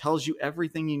just, it tells you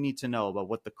everything you need to know about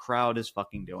what the crowd is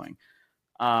fucking doing.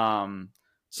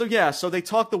 So they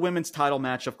talk the women's title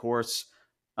match, of course.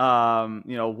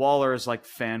 Waller is like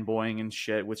fanboying and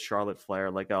shit with Charlotte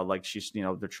Flair, like she's,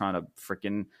 they're trying to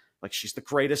freaking, like, she's the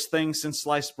greatest thing since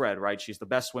sliced bread, right? She's the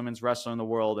best women's wrestler in the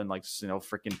world, and like,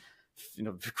 freaking,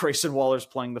 Grayson Waller's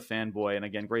playing the fanboy, and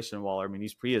again, Grayson Waller, I mean,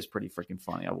 he is pretty freaking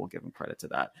funny. I will give him credit to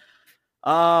that.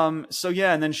 And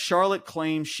then Charlotte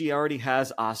claims she already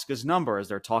has Asuka's number as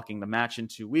they're talking the match in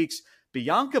 2 weeks.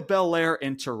 Bianca Belair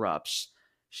interrupts.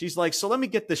 She's like, so let me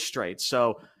get this straight.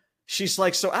 So she's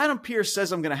like, so Adam Pearce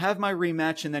says I'm going to have my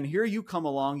rematch, and then here you come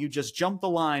along, you just jump the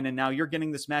line, and now you're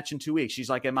getting this match in 2 weeks. She's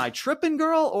like, am I tripping,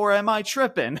 girl, or am I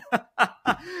tripping?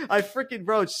 I freaking,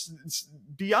 bro,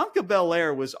 Bianca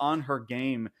Belair was on her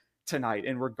game tonight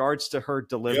in regards to her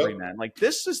delivery, man. Like,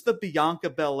 this is the Bianca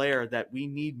Belair that we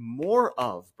need more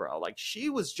of, bro. Like, she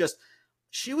was just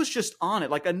on it.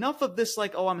 Like, enough of this,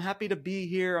 like, oh, I'm happy to be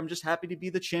here. I'm just happy to be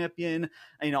the champion.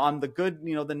 I'm the good,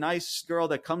 the nice girl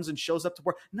that comes and shows up to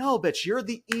work. No, bitch, you're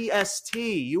the EST.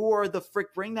 You are the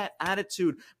bring that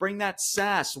attitude, bring that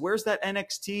sass. Where's that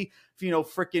NXT,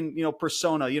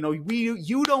 persona?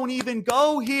 You don't even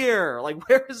go here. Like,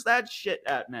 where is that shit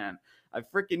at, man?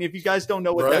 If you guys don't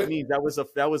know what that means, that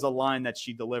was a line that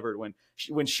she delivered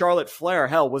when Charlotte Flair,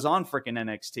 was on freaking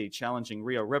NXT challenging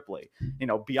Rhea Ripley.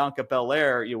 Bianca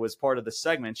Belair, was part of the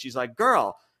segment. She's like,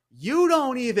 girl, you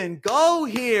don't even go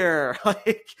here.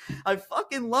 Like, I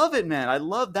fucking love it, man. I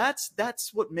love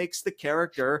that's what makes the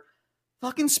character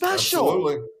fucking special.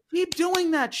 Absolutely. Keep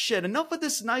doing that shit. Enough of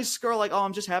this nice girl, like, oh,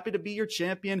 I'm just happy to be your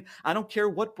champion. I don't care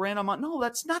what brand I'm on. No,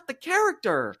 that's not the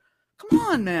character. Come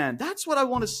on, man. That's what I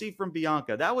want to see from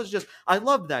Bianca. I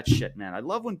love that shit, man. I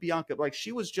love when Bianca, like,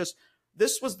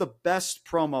 this was the best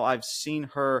promo I've seen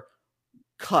her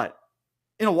cut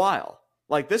in a while.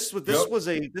 Like, this was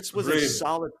a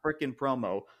solid freaking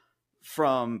promo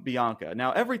from Bianca.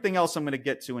 Now, everything else I'm going to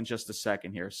get to in just a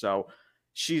second here. So,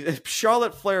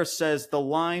 Charlotte Flair says the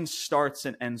line starts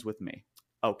and ends with me.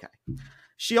 Okay.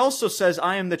 She also says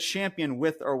I am the champion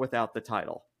with or without the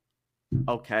title.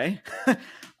 Okay.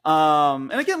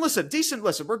 And again, listen,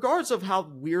 regardless of how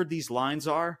weird these lines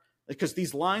are, because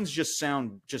these lines just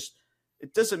sound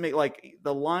it doesn't make, like,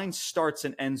 the line starts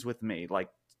and ends with me. Like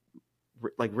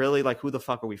really, like, who the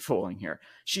fuck are we fooling here?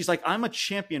 She's like, I'm a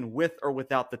champion with or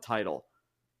without the title.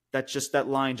 That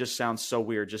line just sounds so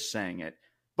weird just saying it.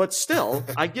 But still,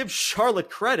 I give Charlotte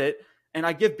credit and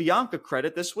I give Bianca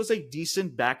credit. This was a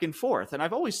decent back and forth. And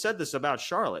I've always said this about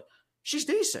Charlotte. She's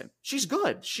decent. She's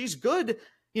good. She's good,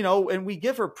 and we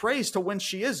give her praise to when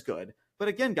she is good. But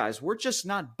again, guys, we're just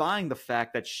not buying the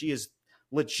fact that she is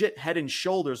legit head and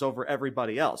shoulders over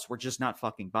everybody else. We're just not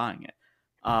fucking buying it.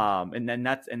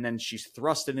 And then she's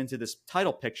thrusted into this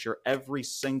title picture every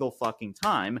single fucking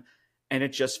time. And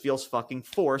it just feels fucking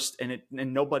forced, and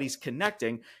nobody's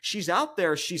connecting. She's out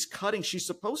there, she's cutting. She's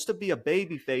supposed to be a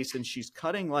baby face, and she's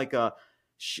cutting like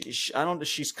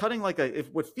she's cutting like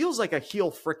what feels like a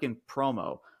heel freaking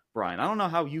promo, Brian. I don't know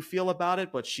how you feel about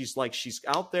it, but she's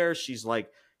out there.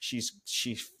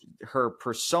 Her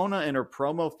persona and her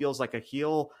promo feels like a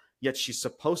heel, yet she's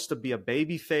supposed to be a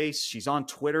baby face. She's on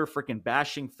Twitter freaking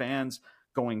bashing fans,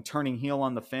 turning heel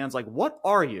on the fans. Like, what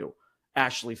are you?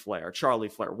 Ashley Flair, Charlie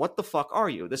Flair, what the fuck are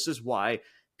you? This is why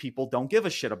people don't give a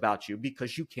shit about you,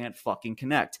 because you can't fucking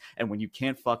connect. And when you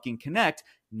can't fucking connect,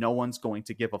 no one's going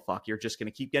to give a fuck. You're just going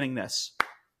to keep getting this.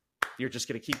 You're just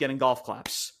going to keep getting golf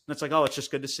claps. And it's like, oh, it's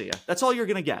just good to see you. That's all you're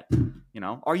going to get.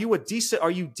 Are you decent?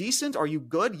 Are you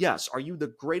good? Yes. Are you the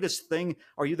greatest thing?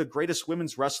 Are you the greatest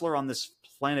women's wrestler on this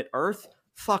planet Earth?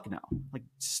 Fuck no. Like,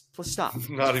 stop.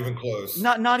 Not even close.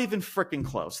 Not even freaking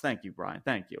close. Thank you, Brian.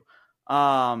 Thank you.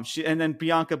 And then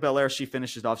Bianca Belair, she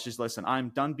finishes off. She's, listen, I'm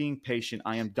done being patient.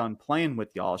 I am done playing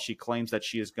with y'all. She claims that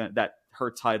that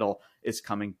her title is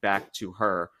coming back to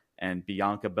her. And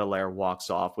Bianca Belair walks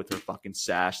off with her fucking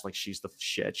sash like she's the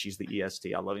shit. She's the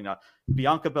EST. I love you.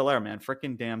 Bianca Belair, man,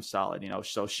 freaking damn solid.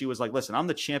 So she was like, listen, I'm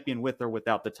the champion with or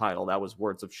without the title. That was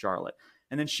words of Charlotte.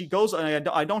 And then she goes, and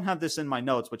I don't have this in my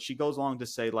notes, but she goes along to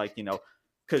say, like,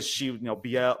 because she,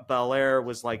 Belair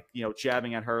was like,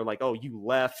 jabbing at her, like, oh, you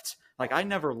left. Like, I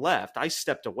never left. I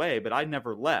stepped away, but I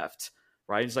never left.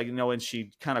 Right. It's like, and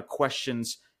she kind of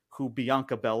questions who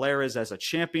Bianca Belair is as a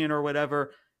champion or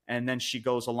whatever. And then she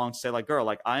goes along to say, like, girl,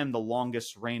 like, I am the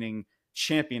longest reigning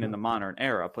champion in the modern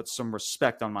era. Put some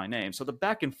respect on my name. So the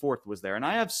back and forth was there. And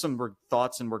I have some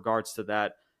thoughts in regards to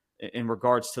that, in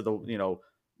regards to the,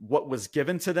 what was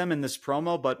given to them in this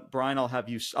promo. But Brian, I'll have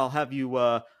you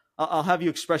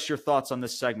express your thoughts on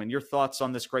this segment, your thoughts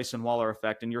on this Grayson Waller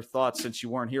effect, and your thoughts, since you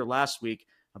weren't here last week,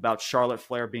 about Charlotte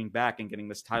Flair being back and getting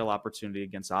this title opportunity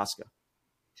against Asuka.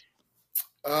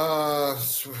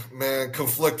 Man,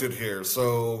 conflicted here.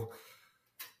 So,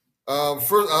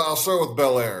 first, I'll start with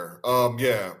Belair.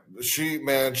 Yeah, she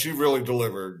really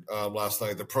delivered last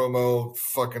night. The promo,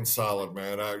 fucking solid,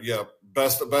 man. Yeah,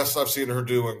 best I've seen her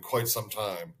do in quite some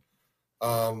time.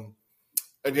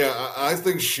 And yeah, I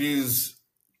think she's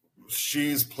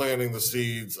planting the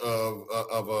seeds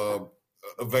of a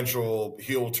eventual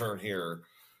heel turn here,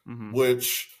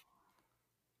 which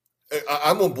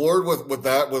I'm on board with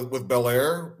that with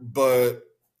Belair. But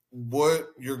what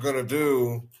you're gonna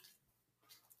do,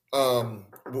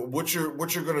 what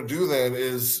you're gonna do then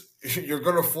is you're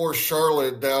gonna force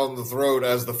Charlotte down the throat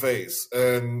as the face,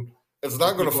 and it's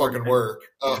not gonna fucking work.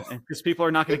 Because people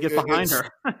are not gonna get behind her.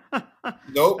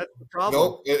 Nope.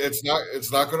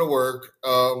 It's not gonna work.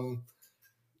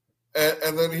 And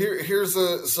then here's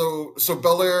so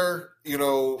Belair,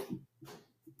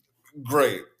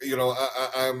 great.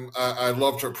 I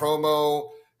loved her promo.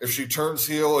 If she turns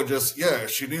heel, and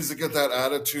she needs to get that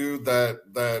attitude that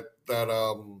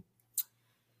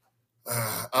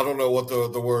I don't know what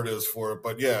the word is for it,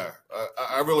 but yeah,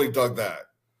 I really dug that.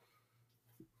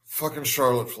 Fucking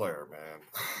Charlotte Flair, man.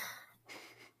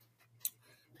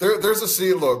 There's a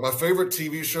scene. Look, my favorite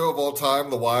TV show of all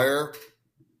time, The Wire.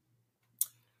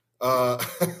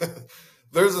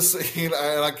 There's a scene,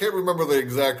 and I can't remember the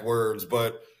exact words,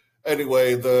 but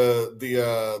anyway,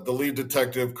 the lead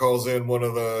detective calls in one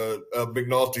of the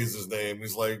McNulty's name.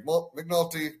 He's like, "Well,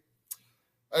 McNulty,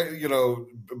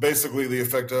 basically the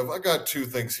effect of, I got two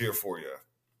things here for you.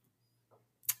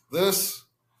 This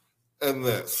and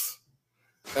this."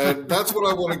 And that's what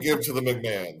I want to give to the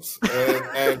McMahons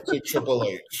and to Triple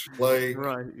H. Like,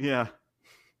 right, yeah.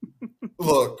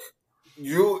 Look,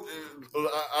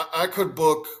 I could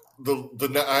book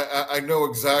I know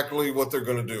exactly what they're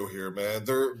going to do here, man.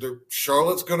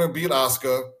 Charlotte's going to beat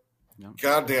Asuka. Yep.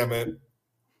 God damn it.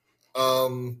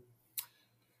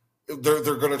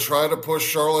 They're going to try to push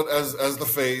Charlotte as the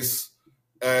face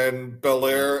and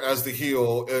Belair as the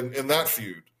heel in that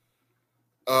feud.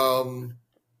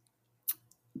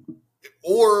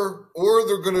 Or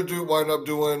they're going to wind up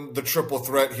doing the triple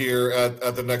threat here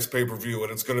at the next pay-per-view,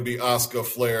 and it's going to be Asuka,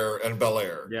 Flair, and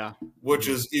Belair. Yeah. Which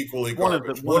is equally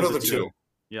garbage. One of the two.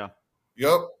 Yeah.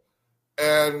 Yep.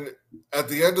 And at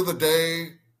the end of the day,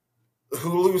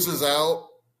 who loses out?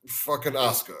 Fucking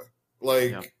Asuka.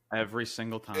 Like, yep. Every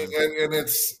single time. And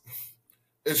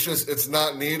it's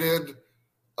not needed.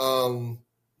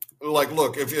 Like,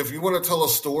 look, if you want to tell a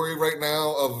story right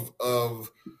now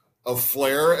of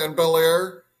Flair and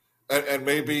Belair,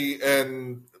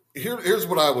 and here's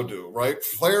what I would do, right?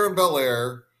 Flair and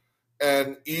Belair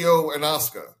and Iyo and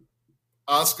Asuka.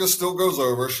 Asuka still goes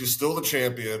over. She's still the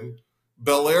champion.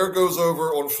 Belair goes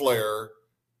over on Flair.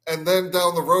 And then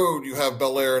down the road, you have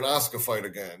Belair and Asuka fight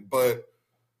again. But,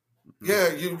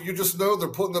 yeah, you just know they're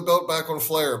putting the belt back on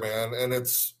Flair, man. And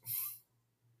it's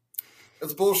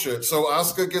bullshit. So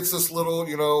Asuka gets this little,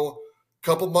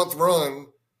 couple-month run.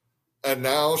 And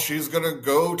now she's going to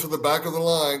go to the back of the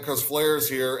line because Flair's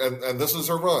here. And this is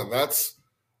her run. This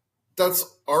is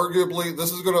going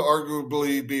to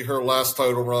arguably be her last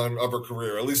title run of her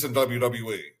career, at least in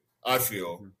WWE, I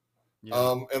feel.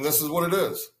 Yeah. And this is what it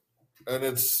is. And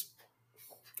it's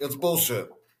bullshit.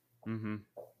 Mm-hmm.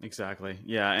 Exactly.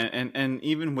 Yeah. And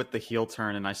even with the heel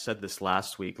turn, and I said this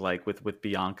last week, like with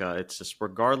Bianca, it's just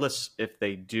regardless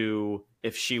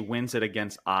if she wins it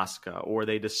against Asuka or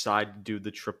they decide to do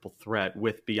the triple threat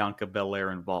with Bianca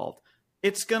Belair involved,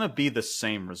 it's going to be the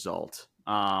same result.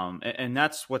 And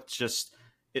that's what's just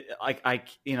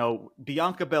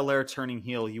Bianca Belair turning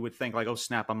heel, you would think like, oh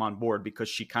snap, I'm on board because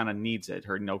she kind of needs it.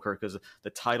 Because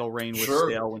the title reign was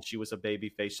stale when she was a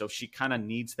babyface, so she kind of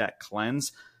needs that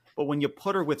cleanse. But when you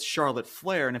put her with Charlotte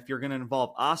Flair, and if you're going to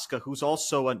involve Asuka, who's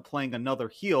also playing another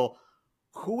heel,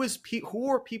 who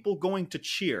are people going to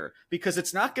cheer? Because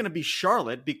it's not going to be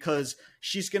Charlotte, because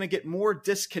she's going to get more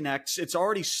disconnects. It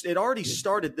already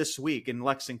started this week in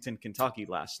Lexington, Kentucky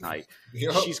last night.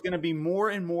 Yep. She's going to be more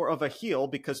and more of a heel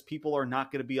because people are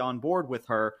not going to be on board with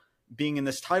her being in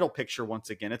this title picture once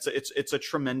again. It's a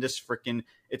tremendous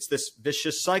it's this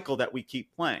vicious cycle that we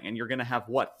keep playing, and you're going to have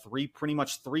pretty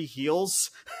much three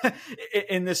heels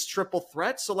in this triple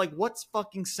threat. So like, what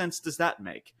fucking sense does that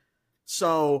make?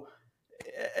 So,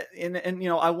 and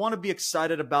I want to be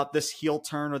excited about this heel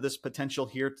turn or this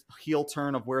potential heel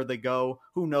turn of where they go.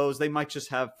 Who knows? They might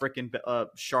just have freaking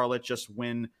Charlotte just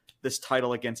win this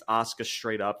title against Asuka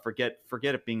straight up. Forget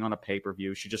it being on a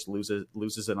pay-per-view. She just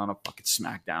loses it on a fucking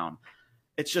SmackDown.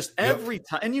 It's just every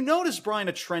time. And you notice, Brian,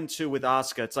 a trend too with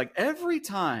Asuka. It's like every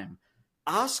time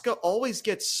Asuka always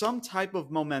gets some type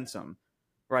of momentum,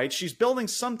 right? She's building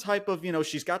some type of,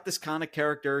 she's got this kind of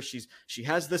character. She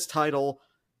has this title.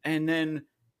 And then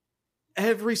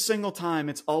every single time,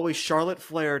 it's always Charlotte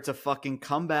Flair to fucking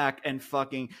come back and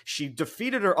she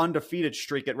defeated her undefeated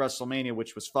streak at WrestleMania,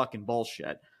 which was fucking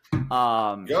bullshit.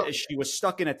 She was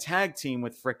stuck in a tag team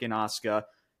with frickin' Asuka,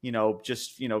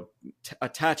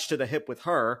 attached to the hip with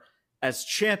her as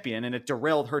champion, and it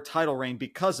derailed her title reign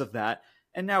because of that.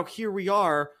 And now here we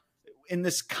are in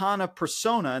this kind of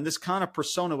persona, and this kind of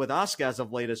persona with Asuka as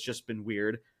of late has just been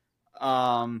weird.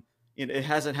 It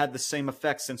hasn't had the same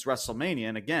effect since WrestleMania.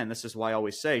 And again, this is why I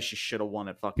always say she should have won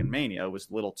at fucking Mania. It was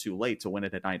a little too late to win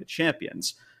it at Night of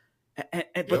Champions.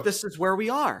 But this is where we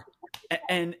are.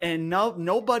 And now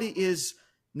nobody's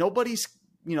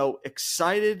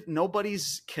excited.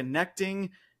 Nobody's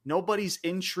connecting. Nobody's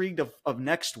intrigued of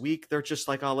next week. They're just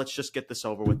like, oh, let's just get this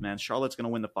over with, man. Charlotte's going to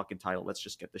win the fucking title. Let's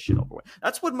just get this shit over with.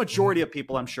 That's what majority of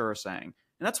people, I'm sure, are saying.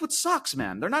 And that's what sucks,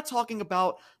 man. They're not talking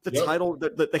about the title,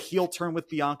 the heel turn with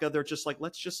Bianca. They're just like,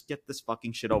 let's just get this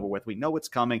fucking shit over with. We know it's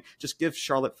coming. Just give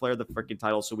Charlotte Flair the freaking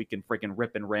title so we can freaking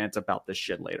rip and rant about this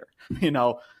shit later.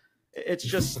 It's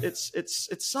just,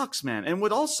 it sucks, man. And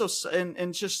what also,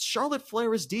 and just Charlotte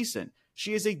Flair is decent.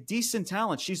 She is a decent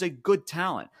talent. She's a good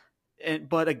talent.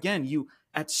 But again,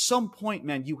 at some point,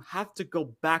 man, you have to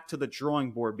go back to the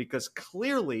drawing board because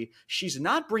clearly she's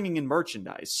not bringing in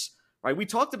merchandise, right? We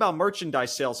talked about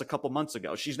merchandise sales a couple months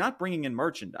ago. She's not bringing in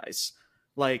merchandise.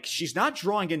 Like, she's not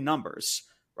drawing in numbers,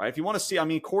 right? If you want to see, I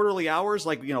mean, quarterly hours,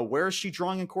 like, where is she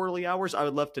drawing in quarterly hours? I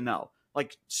would love to know.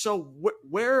 Like, so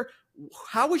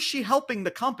how is she helping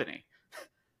the company?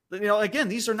 Again,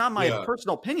 these are not my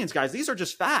personal opinions, guys. These are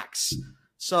just facts.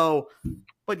 So,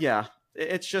 but yeah.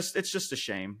 It's just a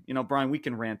shame. Brian, we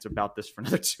can rant about this for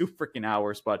another 2 freaking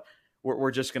hours, but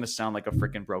we're just going to sound like a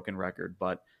freaking broken record.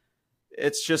 But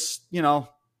it's just,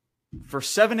 for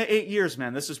 7 to 8 years,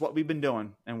 man, this is what we've been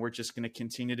doing. And we're just going to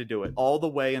continue to do it all the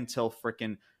way until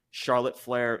freaking Charlotte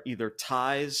Flair either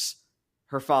ties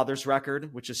her father's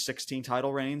record, which is 16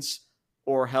 title reigns,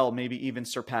 or hell, maybe even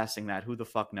surpassing that. Who the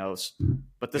fuck knows?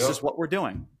 But this is what we're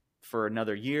doing for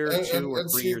another year, 2 or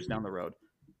 3 years down the road.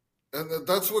 And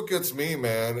that's what gets me,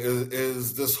 man,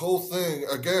 is this whole thing.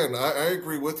 Again, I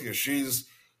agree with you. She is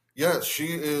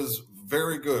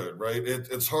very good, right?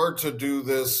 It's hard to do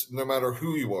this no matter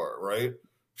who you are, right?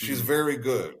 She's very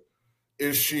good.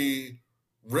 Is she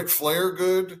Ric Flair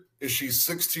good? Is she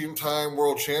 16-time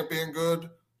world champion good?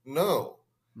 No.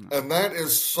 And that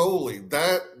is solely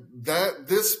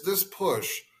this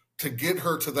push to get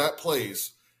her to that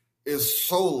place is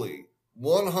solely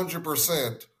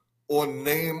 100% on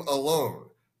name alone,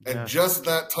 and just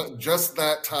that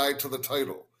tied to the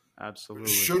title. Absolutely.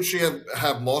 Should she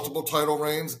have multiple title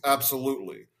reigns?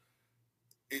 Absolutely.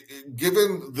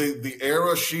 Given the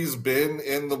era she's been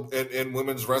in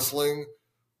women's wrestling,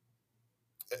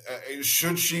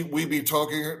 should we be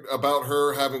talking about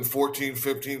her having 14,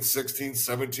 15, 16,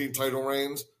 17 title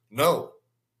reigns? No,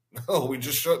 we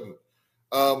just shouldn't.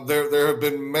 There have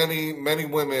been many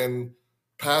women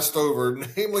passed over,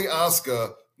 namely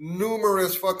Asuka,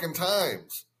 numerous fucking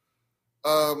times.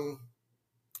 As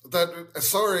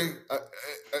far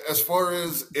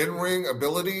as in-ring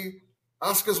ability,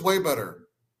 Asuka's way better.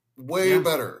 Way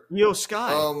better. Iyo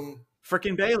Sky.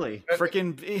 Freaking Bailey.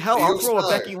 Freaking hell, I'll throw a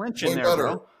Becky Lynch in there, better.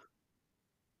 Bro.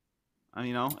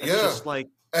 It's just like,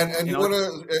 and you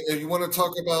want to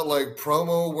talk about like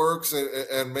promo works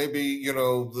and maybe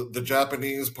the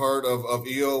Japanese part of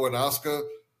Iyo and Asuka.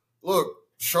 Look,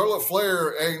 Charlotte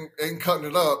Flair ain't cutting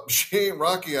it up. She ain't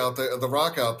Rocky out there, The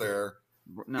Rock out there.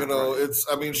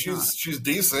 Right. She's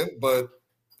decent, but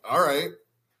all right.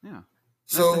 Yeah.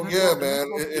 So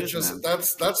man, it's just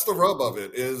that's the rub of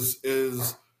it is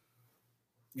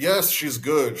yes, she's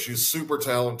good. She's super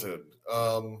talented.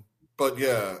 But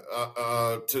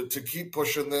to keep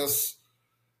pushing this,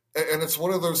 and it's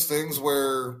one of those things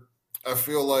where I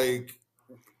feel like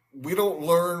we don't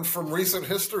learn from recent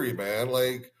history, man.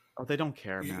 Like, oh, they don't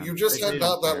care, man. You just had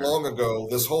not that long ago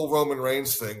this whole Roman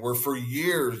Reigns thing where for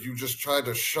years you just tried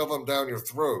to shove him down your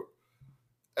throat.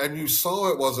 And you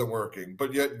saw it wasn't working,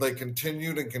 but yet they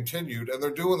continued, and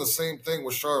they're doing the same thing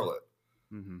with Charlotte.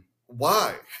 Mm-hmm.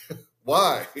 Why?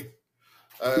 Why?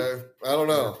 I don't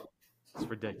know. It's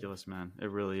ridiculous, man. It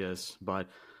really is. But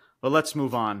let's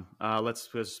move on.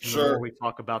 The more we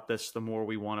talk about this, the more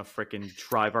we want to freaking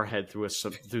drive our head through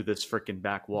this freaking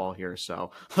back wall here.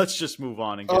 So let's just move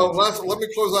on. And let me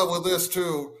close out with this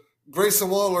too. Grayson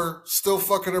Waller still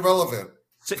fucking irrelevant.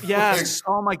 So, yes.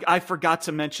 Oh my! I forgot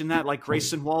to mention that. Like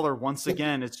Grayson Waller, once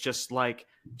again, it's just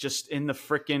in the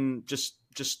freaking just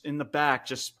in the back,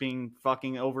 just being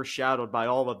fucking overshadowed by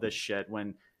all of this shit.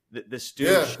 When this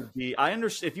dude should be. I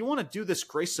understand if you want to do this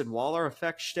Grayson Waller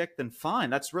effect shtick, then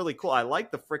fine. That's really cool. I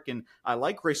like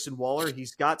Grayson Waller.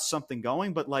 He's got something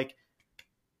going, but like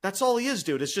that's all he is,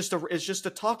 dude. It's just a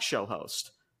talk show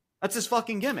host. That's his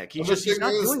fucking gimmick. He's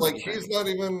not doing anything. He's not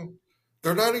even.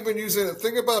 They're not even using it.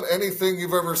 Think about anything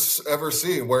you've ever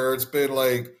seen where it's been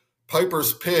like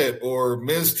Piper's Pit or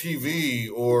Miz TV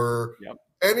or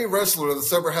any wrestler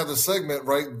that's ever had the segment,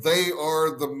 right? They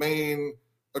are the main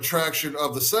attraction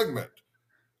of the segment,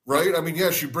 right? I mean,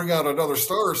 yes, you bring out another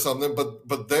star or something,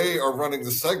 but they are running the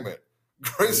segment.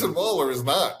 Grayson Waller is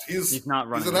not. He's not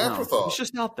running. He's an afterthought. He's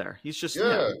just out there. He's just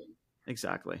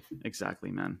Exactly,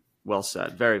 man. Well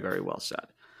said. Very, very well said.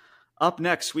 Up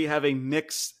next, we have a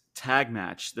mixed tag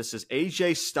match. This is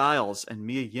AJ Styles and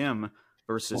Mia Yim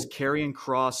versus Karrion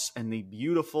Kross and the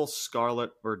beautiful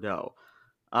Scarlett Bordeaux.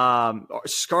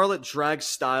 Scarlett drags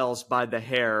Styles by the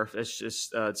hair. It's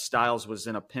just Styles was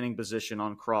in a pinning position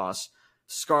on Kross.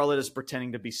 Scarlett is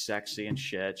pretending to be sexy and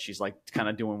shit. She's like kind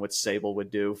of doing what Sable would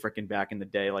do freaking back in the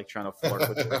day, like trying to flirt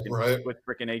with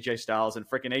freaking AJ Styles. And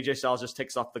freaking AJ Styles just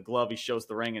takes off the glove. He shows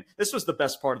the ring. And this was the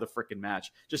best part of the freaking match.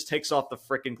 Just takes off the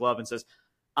freaking glove and says,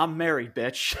 I'm married,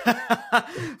 bitch.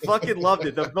 Fucking loved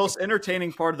it. The most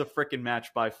entertaining part of the freaking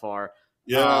match by far.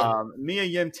 Yeah. Mia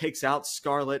Yim takes out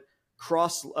Scarlett.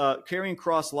 Karrion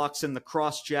Kross locks in the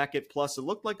cross jacket. Plus, it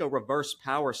looked like a reverse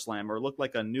power slam, or it looked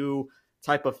like a new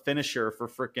type of finisher for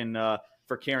freaking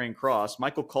for Karrion Kross.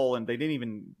 Michael Cole, and they didn't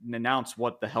even announce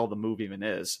what the hell the move even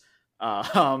is.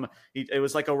 It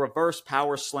was like a reverse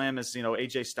power slam as,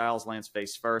 AJ Styles lands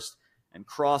face first, and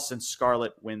Kross and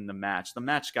Scarlett win the match. The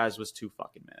match, guys, was 2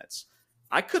 fucking minutes.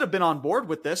 I could have been on board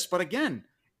with this, but again,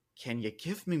 can you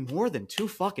give me more than 2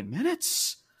 fucking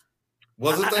minutes?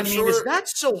 Was it that short? Is that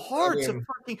so hard to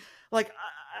fucking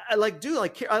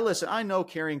listen, I know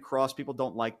Karrion Kross, people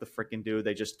don't like the freaking dude.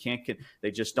 They just can't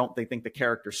they think the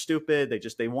character's stupid.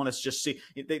 They want us just see,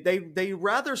 they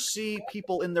rather see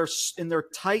people in their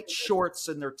tight shorts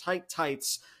and their tight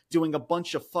tights doing a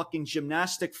bunch of fucking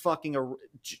gymnastic fucking,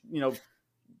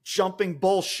 jumping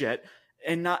bullshit,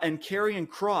 and Karrion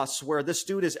Kross, where this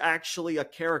dude is actually a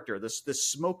character, this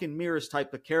smoke and mirrors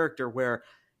type of character where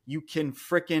you can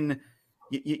freaking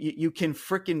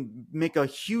make a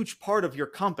huge part of your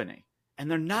company,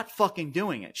 and they're not fucking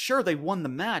doing it. Sure, they won the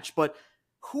match, but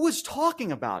who is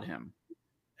talking about him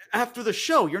after the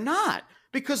show? You're not,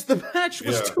 because the match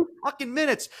was 2 fucking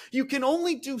minutes. You can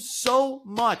only do so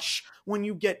much when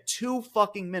you get 2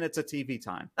 fucking minutes of TV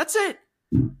time. That's it.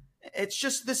 It's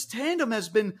just this tandem has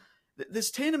been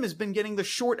getting the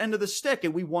short end of the stick,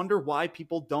 and we wonder why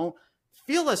people don't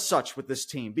feel as such with this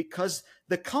team, because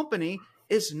the company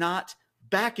is not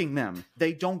backing them.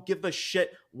 They don't give a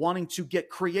shit wanting to get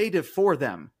creative for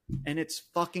them. And it's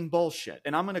fucking bullshit.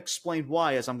 And I'm going to explain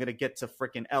why as I'm going to get to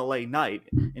freaking LA Knight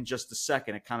in just a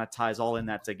second. It kind of ties all in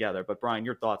that together. But Brian,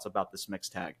 your thoughts about this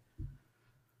mixed tag?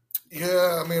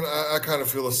 Yeah, I mean, I kind of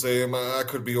feel the same. I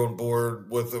could be on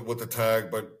board with the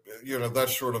tag, but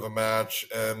that's short of a match.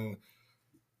 And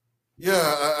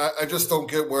yeah, I just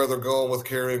don't get where they're going with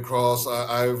Karrion Kross.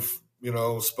 I've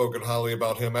spoken highly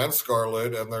about him and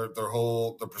Scarlett and their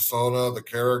whole, the persona, the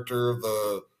character,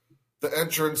 the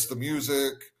entrance, the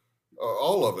music,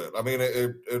 all of it. I mean,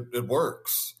 it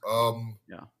works.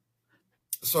 Yeah.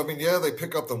 So, I mean, they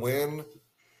pick up the win.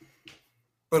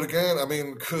 But again, I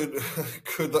mean, could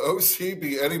the OC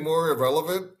be any more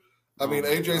irrelevant? I mean,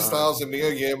 AJ Styles and Mia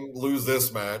Yim lose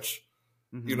this match.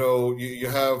 Mm-hmm. You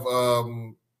have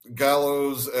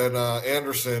Gallows and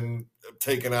Anderson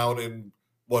taken out in,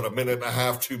 a minute and a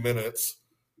half, 2 minutes.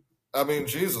 I mean,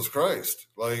 Jesus Christ.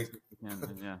 Like,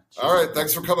 yeah. All right,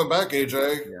 thanks for coming back,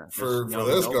 AJ, for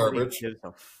this garbage. Gives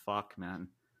a fuck, man.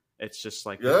 It's just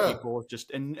like people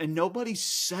just, and nobody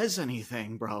says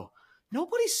anything, bro.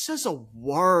 Nobody says a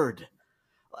word.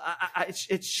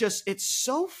 It's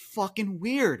so fucking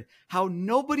weird how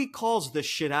nobody calls this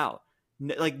shit out.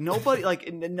 Nobody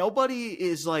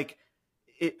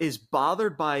is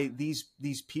bothered by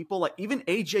these people. Like even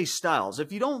AJ Styles.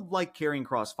 If you don't like Karrion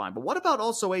Kross, fine. But what about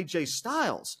also AJ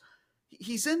Styles?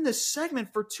 He's in this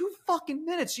segment for 2 fucking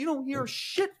minutes. You don't hear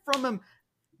shit from him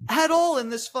at all in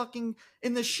this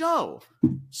show.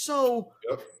 So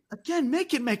again,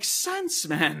 make it make sense,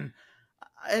 man.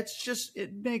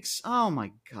 It makes, oh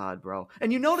my God, bro.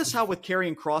 And you notice how with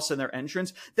Karrion Kross and their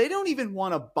entrance, they don't even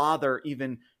want to bother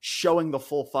even showing the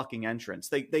full fucking entrance.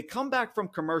 They come back from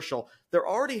commercial. They're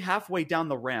already halfway down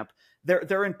the ramp.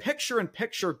 They're in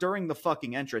picture during the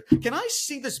fucking entrance. Can I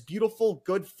see this beautiful,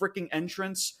 good freaking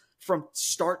entrance from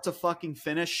start to fucking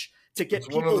finish? To get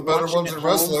people one of the better ones in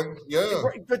wrestling. Yeah.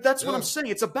 But that's what I'm saying.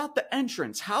 It's about the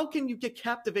entrance. How can you get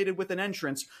captivated with an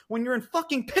entrance when you're in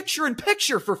fucking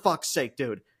picture for fuck's sake,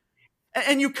 dude?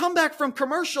 And you come back from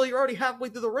commercial, you're already halfway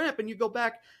through the ramp, and you go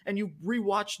back and you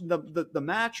rewatch the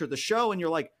match or the show, and you're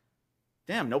like,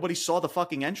 damn, nobody saw the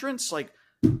fucking entrance? Like,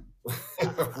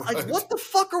 like what the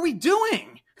fuck are we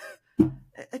doing?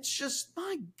 It's just,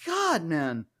 my God,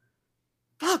 man.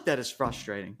 Fuck, that is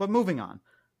frustrating. But moving on.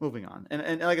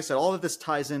 And like I said, all of this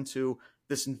ties into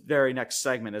this very next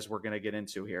segment as we're going to get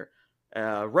into here.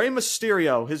 Rey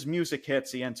Mysterio, his music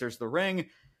hits. He enters the ring.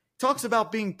 Talks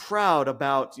about being proud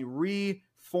about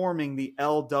reforming the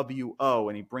LWO.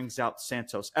 And he brings out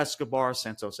Santos Escobar.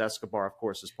 Santos Escobar, of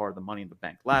course, is part of the Money in the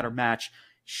Bank ladder match.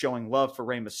 Showing love for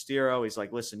Rey Mysterio. He's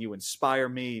like, listen, you inspire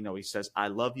me. He says, I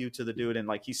love you to the dude. And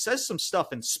like, he says some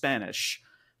stuff in Spanish.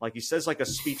 Like he says like a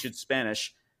speech in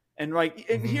Spanish. And right,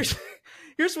 and here's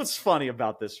what's funny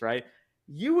about this, right?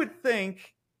 You would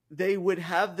think they would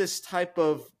have this type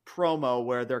of promo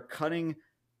where they're cutting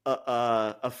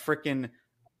a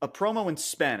promo in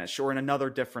Spanish or in another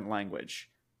different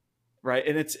language, right?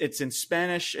 And it's in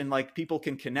Spanish, and like people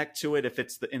can connect to it if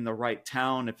it's in the right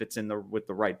town, if it's with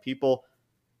the right people.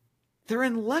 They're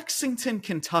in Lexington,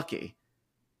 Kentucky.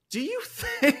 do you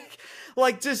think,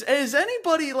 like, is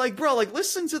anybody, like, bro, like,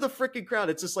 listen to the freaking crowd.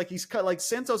 It's just like he's cut, like,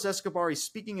 Santos Escobar, he's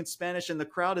speaking in Spanish, and the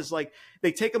crowd is like,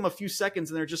 they take him a few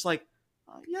seconds, and they're just like,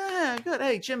 oh, yeah, good.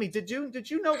 Hey, Jimmy, did you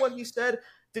know what he said?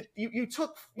 Did you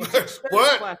took Spanish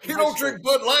what? class in He high don't school. drink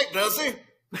Bud Light, does he?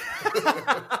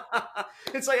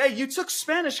 It's like, hey, you took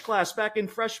Spanish class back in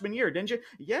freshman year, didn't you?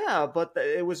 Yeah, but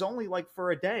it was only like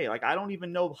for a day. Like, I don't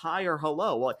even know hi or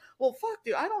hello. Like, well, fuck,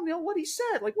 dude, I don't know what he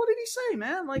said. Like, what did he say,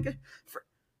 man? Like,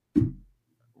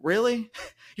 really?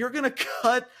 You're gonna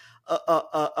cut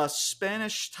a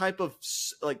Spanish type of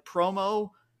like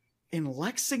promo in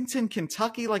Lexington,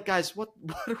 Kentucky? Like, guys, what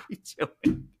are we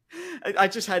doing? I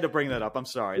just had to bring that up. I'm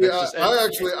sorry. Yeah,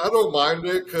 I don't mind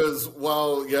it because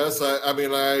while yes,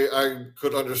 I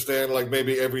could understand like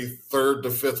maybe every third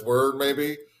to fifth word,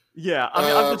 maybe. Yeah, I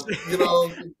mean, I'm just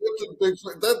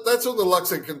that's on the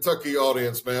Lexington, Kentucky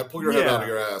audience, man. Pull your head out of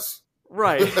your ass.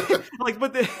 Right. Like,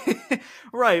 but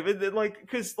right, but like,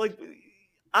 because like,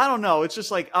 I don't know. It's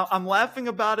just like I'm laughing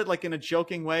about it like in a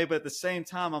joking way, but at the same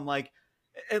time, I'm like,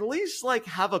 at least like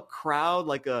have a crowd,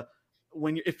 like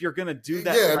if you're gonna do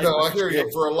that. Yeah, no, I hear you.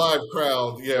 For a live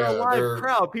crowd, yeah, for a live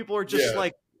crowd, people are just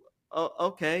like, oh,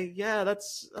 okay, yeah,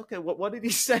 that's okay. What did he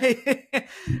say?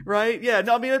 Right? Yeah.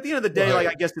 No, I mean, at the end of the day, like,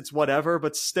 I guess it's whatever,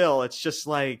 but still, it's just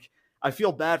like, I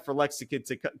feel bad for Lexington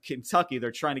to Kentucky.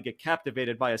 They're trying to get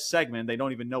captivated by a segment. They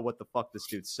don't even know what the fuck this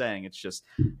dude's saying. It's just,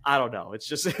 I don't know. It's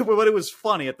just, but it was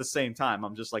funny at the same time.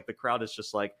 I'm just like, the crowd is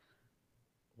just like,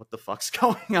 what the fuck's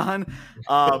going on?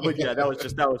 But yeah, that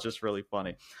was just really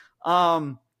funny.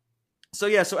 So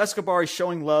Escobar is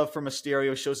showing love for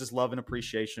Mysterio, shows his love and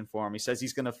appreciation for him. He says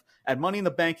he's going to, at Money in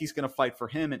the Bank, he's going to fight for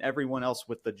him and everyone else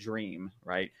with the dream,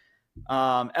 right?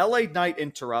 LA Knight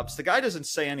interrupts. The guy doesn't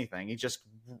say anything. He just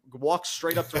walks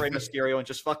straight up to Rey Mysterio and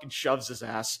just fucking shoves his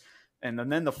ass. And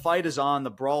then the fight is on,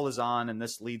 the brawl is on, and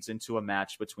this leads into a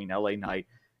match between LA Knight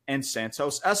and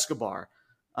Santos Escobar.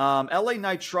 LA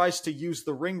Knight tries to use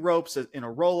the ring ropes in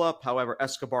a roll-up. However,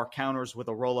 Escobar counters with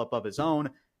a roll-up of his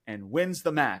own and wins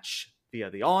the match via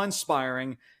the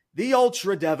awe-inspiring, the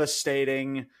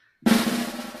ultra-devastating...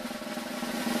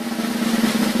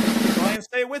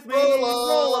 Stay with me.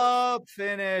 Roll up.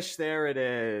 Finish. There it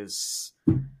is.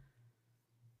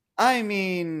 I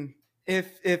mean,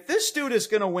 if this dude is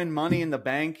going to win Money in the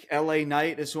Bank, LA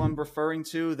Knight is who I'm referring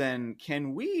to, then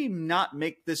can we not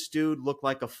make this dude look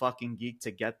like a fucking geek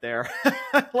to get there?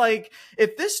 Like,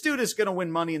 if this dude is going to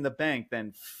win Money in the Bank,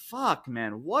 then fuck,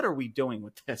 man, what are we doing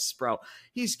with this, bro?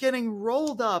 He's getting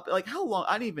rolled up. Like, how long?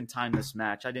 I didn't even time this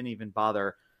match. I didn't even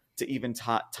bother to even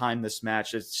time this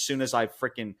match. As soon as I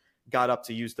freaking got up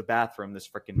to use the bathroom, this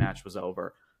freaking match was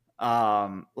over.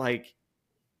 Like,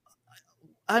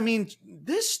 I mean,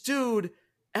 this dude,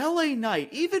 LA Knight,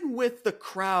 even with the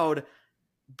crowd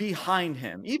behind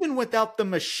him, even without the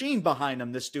machine behind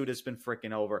him, this dude has been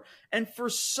freaking over. And for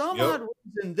some odd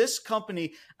reason, this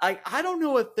company, I don't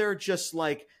know if they're just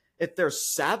like, if they're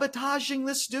sabotaging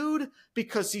this dude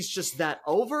because he's just that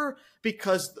over,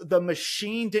 because the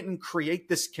machine didn't create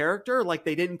this character, like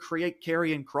they didn't create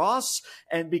Karrion Kross,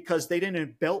 and because they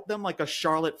didn't build them like a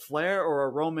Charlotte Flair or a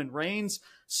Roman Reigns.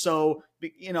 So,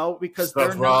 you know, because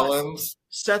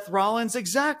Seth Rollins,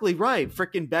 exactly right.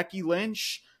 Freaking Becky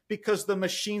Lynch, because the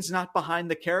machine's not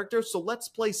behind the character. So let's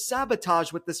play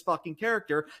sabotage with this fucking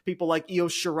character. People like Io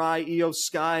Shirai, Iyo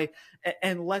Sky,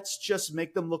 and let's just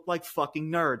make them look like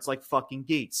fucking nerds, like fucking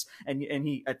geeks. And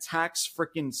he attacks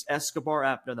freaking Escobar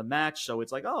after the match. So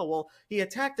it's like, oh, well, he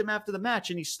attacked him after the match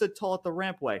and he stood tall at the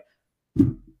rampway.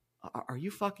 Are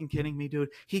you fucking kidding me, dude?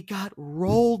 He got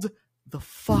rolled the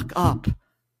fuck up.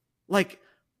 Like,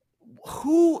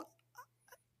 who...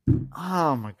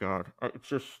 Oh my God! It's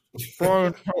just,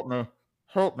 Brian,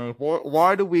 help me.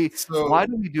 Why do we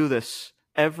do this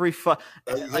every?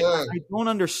 I don't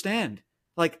understand.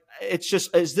 Like, it's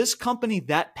just, is this company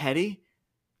that petty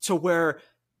to where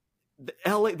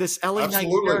this LA Knight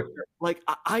character? Like,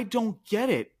 I don't get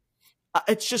it.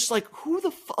 It's just like,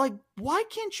 like, why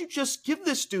can't you just give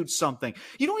this dude something?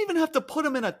 You don't even have to put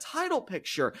him in a title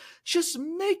picture. Just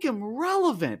make him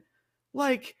relevant.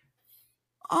 Like,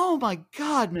 oh my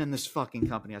God, man, this fucking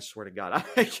company, I swear to God.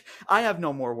 I have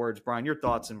no more words, Brian. Your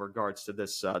thoughts in regards to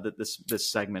this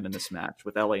this segment in this match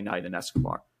with LA Knight and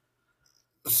Escobar.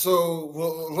 So,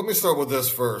 well, let me start with this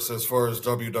first, as far as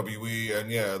WWE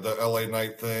and the LA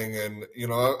Knight thing. And, you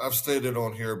know, I've stated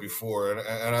on here before,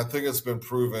 and I think it's been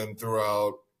proven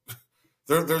throughout.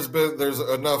 There's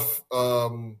enough,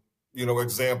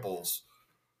 examples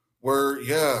where,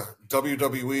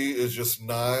 WWE is just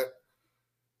not,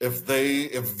 if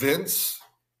Vince,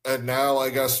 and now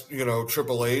I guess,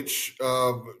 Triple H,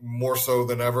 more so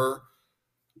than ever,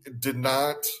 did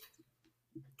not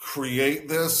create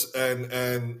this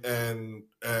and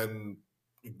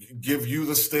give you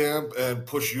the stamp and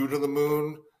push you to the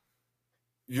moon,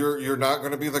 you're not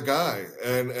going to be the guy.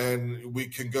 And we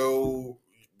can go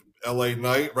LA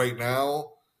Knight right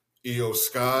now, Iyo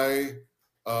Sky,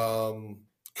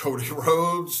 Cody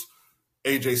Rhodes,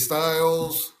 AJ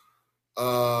Styles,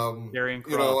 Karrion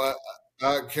Kross.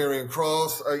 Karrion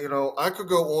Kross. I could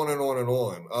go on and on and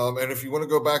on. And if you want to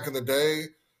go back in the day,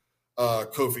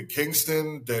 Kofi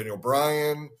Kingston, Daniel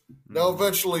Bryan. Now,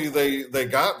 eventually they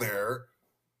got there.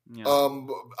 Yeah.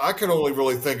 I can only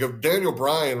really think of Daniel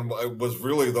Bryan was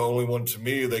really the only one to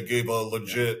me they gave a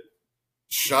legit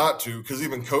shot to, because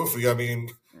even Kofi, I mean,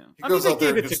 he goes out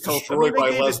there and gets destroyed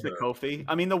by Lesnar. Kofi.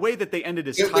 I mean, the way that they ended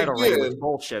his title reign was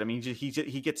bullshit. I mean,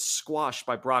 he gets squashed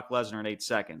by Brock Lesnar in 8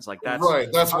 seconds. Like that's right.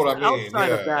 That's what I mean.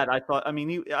 Outside of that, I thought. I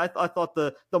mean, I thought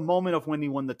the moment of when he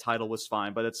won the title was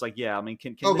fine, but it's like, yeah, I mean,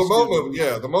 can the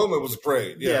moment was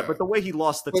great. Yeah, but the way he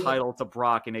lost the title to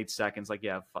Brock in 8 seconds, like,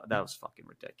 yeah, that was fucking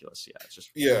ridiculous. Yeah, it's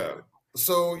just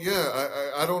So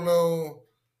I don't know.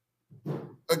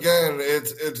 Again,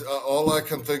 it's all I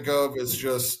can think of is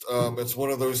just it's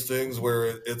one of those things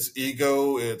where it's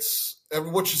ego,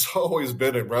 which has always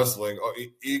been in wrestling,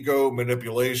 ego,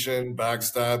 manipulation,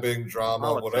 backstabbing,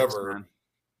 drama, whatever, man.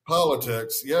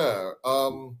 Politics, yeah.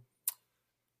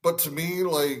 But to me,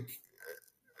 like,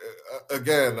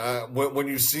 again, when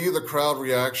you see the crowd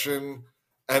reaction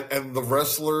and the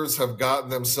wrestlers have gotten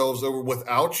themselves over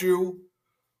without you,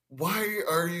 why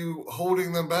are you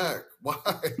holding them back? Why?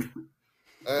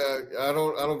 I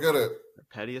don't get it. They're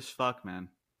petty as fuck, man.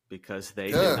 Because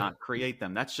they did not create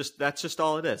them. That's just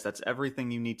all it is. That's everything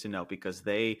you need to know. Because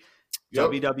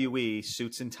WWE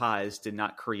Suits and Ties did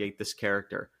not create this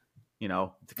character.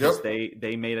 Because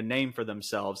they made a name for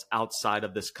themselves outside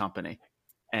of this company,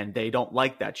 and they don't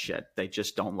like that shit. They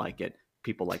just don't like it.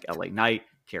 People like LA Knight,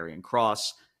 Karrion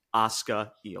Kross,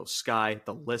 Asuka, Iyo Sky,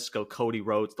 the list goes, Cody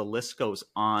Rhodes, the list goes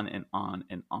on and on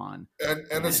and on.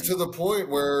 And it's to the point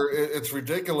where it's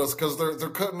ridiculous because they're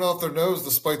cutting off their nose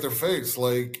to spite their face.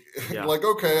 Like,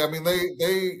 okay, I mean,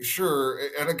 they sure.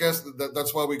 And I guess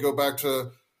that's why we go back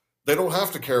to, they don't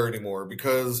have to care anymore,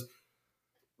 because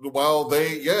while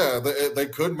they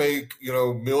could make,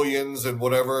 millions and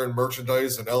whatever in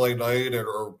merchandise and LA Knight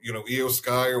or Iyo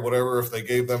Sky or whatever, if they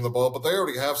gave them the ball, but they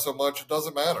already have so much, it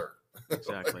doesn't matter.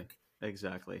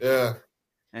 Exactly. Yeah.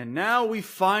 And now we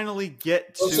finally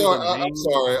get to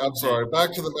I'm sorry.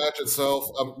 Back to the match itself.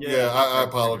 I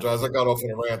apologize. I got off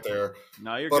in a rant there.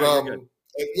 No, you're good. You're good.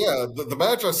 Yeah, the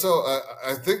match I saw,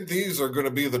 I think these are going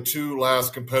to be the 2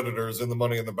 last competitors in the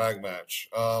Money in the Bank match.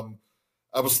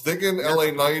 I was thinking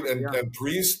LA Knight and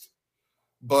Priest,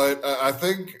 but I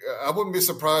think I wouldn't be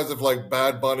surprised if like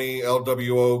Bad Bunny,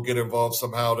 LWO get involved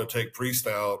somehow to take Priest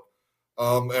out.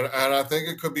 And I think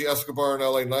it could be Escobar and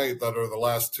LA Knight that are the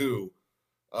last 2.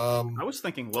 I was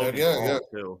thinking Logan Paul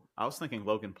too. I was thinking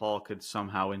Logan Paul could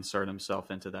somehow insert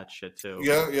himself into that shit too.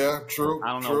 Yeah, true.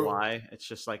 I don't know why. It's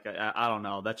just like I don't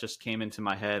know. That just came into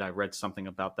my head. I read something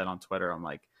about that on Twitter. I'm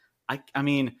like, I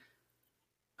mean,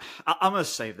 I'm gonna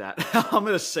save that. I'm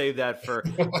gonna save that for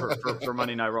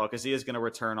Monday Night Raw, because he is gonna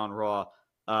return on Raw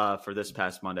for this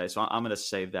past Monday. So I'm gonna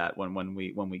save that when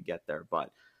we get there. But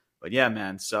yeah,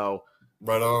 man. So.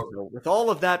 Right on. So with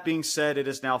all of that being said, it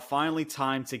is now finally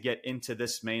time to get into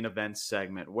this main event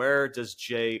segment. Where does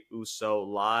Jey Uso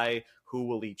lie? Who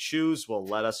will he choose? Well,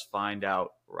 let us find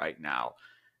out right now.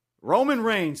 Roman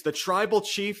Reigns, the tribal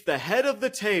chief, the head of the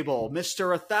table, Mr.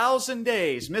 1,000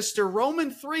 Days, Mr.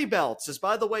 Roman 3 belts. As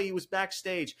by the way, he was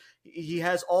backstage. He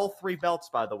has all 3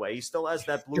 belts, by the way. He still has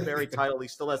that Blueberry title. He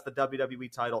still has the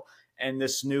WWE title and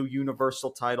this new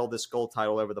Universal title, this gold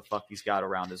title, whatever the fuck he's got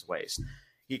around his waist.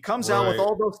 He comes out with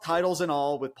all those titles and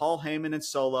all, with Paul Heyman and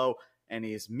Solo, and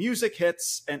his music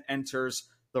hits and enters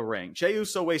the ring. Jey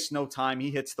Uso wastes no time.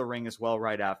 He hits the ring as well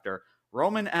right after.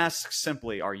 Roman asks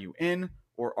simply, are you in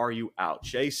or are you out?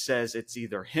 Jey says it's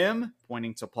either him,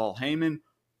 pointing to Paul Heyman,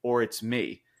 or it's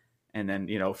me. And then,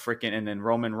 and then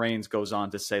Roman Reigns goes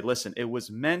on to say, listen,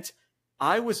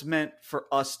 I was meant for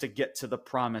us to get to the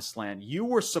promised land. You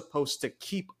were supposed to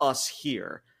keep us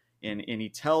here. And he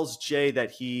tells Jey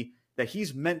that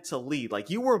he's meant to lead. Like,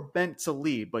 you were meant to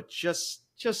lead, but just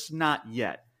not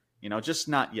yet. Just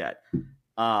not yet.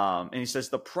 And he says,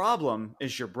 the problem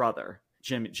is your brother,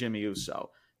 Jimmy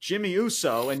Uso. Jimmy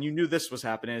Uso, and you knew this was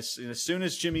happening. As soon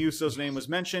as Jimmy Uso's name was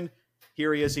mentioned,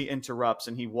 here he is, he interrupts,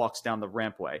 and he walks down the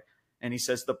rampway. And he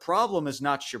says, the problem is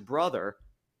not your brother,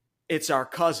 it's our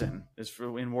cousin,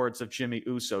 in words of Jimmy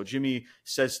Uso. Jimmy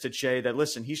says to Jey that,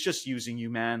 listen, he's just using you,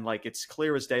 man. Like, it's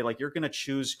clear as day. Like, you're going to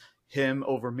choose him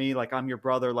over me. Like, I'm your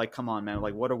brother. Like, come on, man.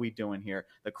 Like, what are we doing here?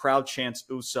 The crowd chants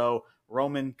Uso.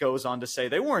 Roman goes on to say,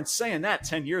 they weren't saying that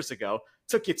 10 years ago. It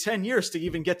took you 10 years to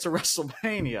even get to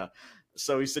WrestleMania.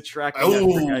 So he's attracting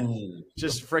that.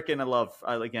 Just freaking, I love,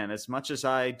 again, as much as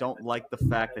I don't like the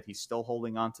fact that he's still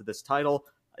holding on to this title,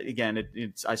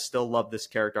 again, I still love this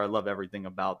character. I love everything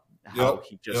about how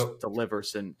he just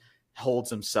delivers and holds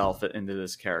himself into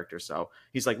this character. So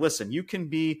he's like, listen, you can't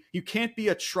be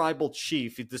a tribal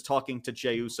chief. He's just talking to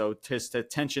Jey Uso. His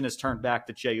attention is turned back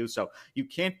to Jey Uso. You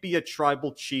can't be a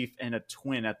tribal chief and a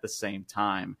twin at the same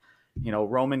time. You know,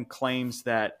 Roman claims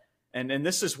that, and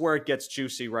this is where it gets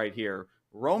juicy right here.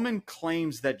 Roman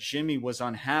claims that Jimmy was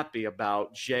unhappy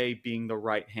about Jey being the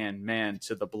right-hand man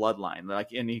to the Bloodline. Like,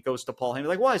 and he goes to Paul Heyman,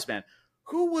 like, Wise Man,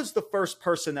 who was the first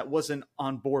person that wasn't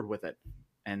on board with it?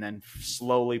 And then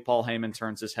slowly Paul Heyman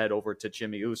turns his head over to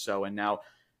Jimmy Uso, and now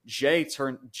Jey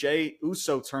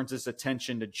Uso turns his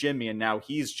attention to Jimmy, and now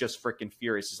he's just freaking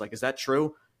furious. He's like, is that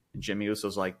true? And Jimmy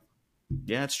Uso's like,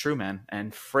 yeah, it's true, man.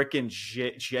 And freaking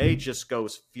Jey just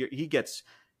goes, he gets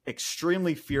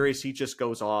extremely furious. He just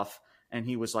goes off. And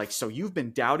he was like, so you've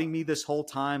been doubting me this whole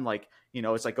time? Like, you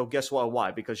know, it's like, oh, guess what?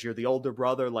 Why? Because you're the older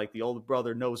brother. Like, the older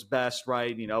brother knows best,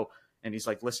 right? You know, and he's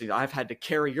like, listen, I've had to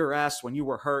carry your ass when you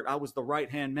were hurt. I was the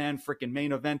right-hand man freaking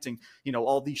main eventing, you know,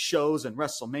 all these shows and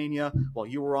WrestleMania while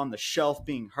you were on the shelf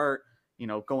being hurt, you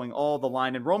know, going all the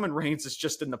line. And Roman Reigns is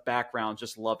just in the background,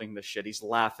 just loving the shit. He's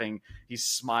laughing. He's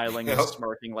smiling and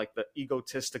smirking like the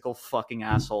egotistical fucking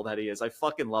asshole that he is. I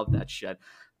fucking love that shit.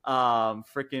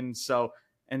 Freaking so...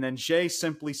 And then Jey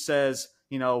simply says,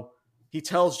 you know, he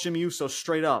tells Jimmy Uso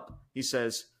straight up. He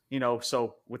says, you know,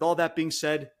 so with all that being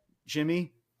said,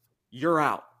 Jimmy, you're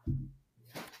out.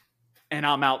 And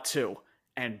I'm out too.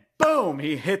 And boom,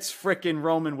 he hits frickin'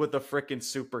 Roman with a frickin'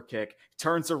 super kick.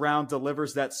 Turns around,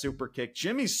 delivers that super kick.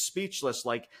 Jimmy's speechless,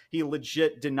 like he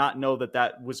legit did not know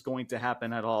that was going to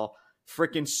happen at all.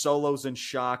 Frickin' Solo's in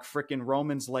shock. Frickin'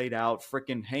 Roman's laid out.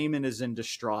 Frickin' Heyman is in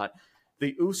distraught.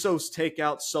 The Usos take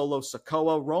out Solo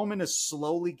Sikoa. Roman is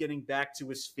slowly getting back to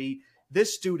his feet.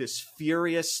 This dude is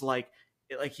furious, like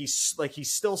he's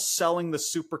still selling the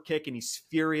super kick, and he's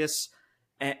furious,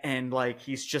 and like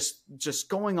he's just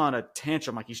going on a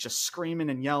tantrum, like he's just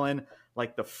screaming and yelling,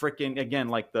 like the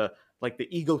freaking like the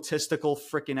egotistical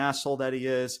freaking asshole that he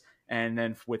is. And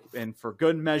then for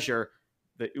good measure,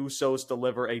 the Usos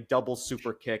deliver a double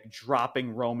super kick,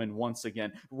 dropping Roman once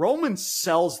again. Roman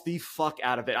sells the fuck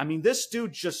out of it. I mean, this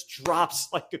dude just drops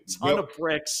like a ton of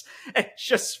bricks and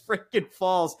just freaking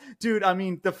falls. Dude, I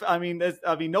mean,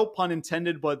 no pun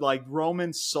intended, but like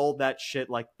Roman sold that shit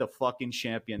like the fucking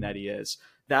champion that he is.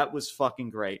 That was fucking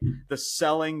great. The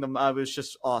selling, was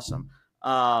just awesome.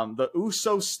 The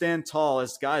Usos stand tall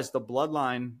as, guys, the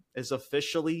Bloodline is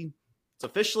officially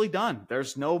done.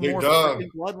 There's no more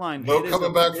Bloodline. No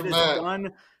coming back from that. It is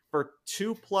done for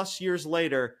 2+ years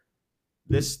later.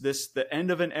 The end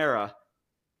of an era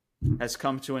has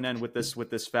come to an end with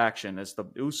this faction. As the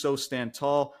Usos stand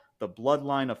tall, the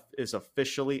Bloodline is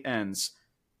officially ends,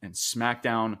 and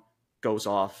SmackDown goes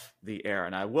off the air.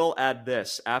 And I will add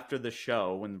this: after the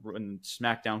show, when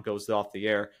SmackDown goes off the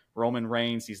air, Roman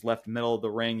Reigns, he's left middle of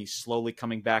the ring. He's slowly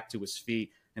coming back to his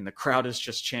feet. And the crowd is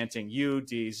just chanting, "You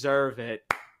deserve it.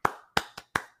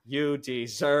 You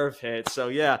deserve it." So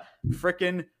yeah,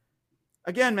 frickin'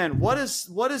 again, man. What is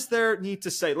there need to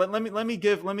say? Let me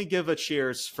give a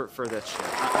cheers for this shit.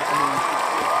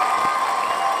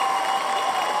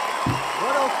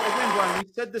 What else? Again, Brian,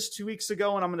 we said this 2 weeks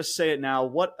ago, and I'm going to say it now.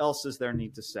 What else is there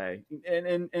need to say?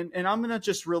 And I'm going to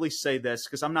just really say this,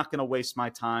 because I'm not going to waste my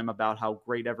time about how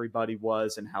great everybody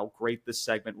was and how great this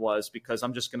segment was, because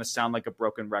I'm just going to sound like a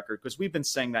broken record, because we've been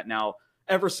saying that now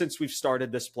ever since we've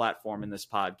started this platform and this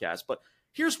podcast. But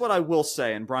here's what I will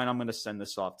say, and Brian, I'm going to send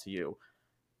this off to you.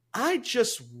 I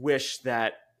just wish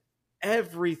that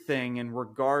everything in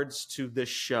regards to this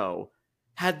show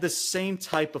had the same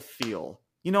type of feel.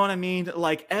 You know what I mean?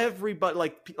 Like everybody,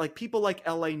 like people like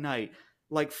LA Knight,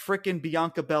 like frickin'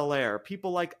 Bianca Belair,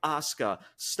 people like Asuka,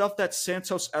 stuff that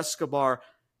Santos Escobar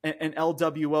and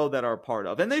LWO that are a part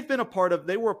of. And they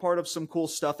were a part of some cool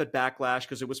stuff at Backlash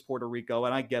because it was Puerto Rico,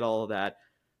 and I get all of that.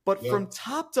 But from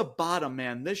top to bottom,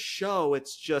 man, this show,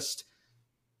 it's just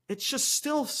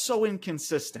still so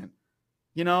inconsistent,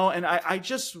 you know? And I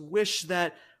just wish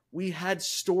that we had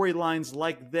storylines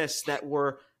like this that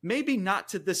were maybe not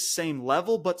to this same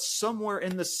level, but somewhere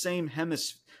in the same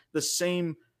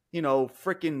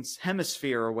freaking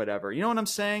hemisphere or whatever. You know what I'm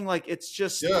saying? Like, it's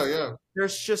just,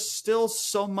 there's just still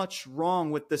so much wrong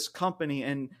with this company.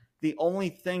 And the only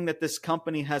thing that this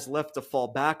company has left to fall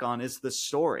back on is the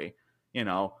story, you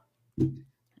know?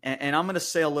 And I'm going to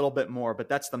say a little bit more, but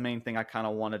that's the main thing I kind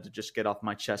of wanted to just get off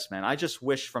my chest, man. I just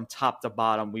wish from top to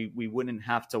bottom we wouldn't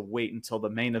have to wait until the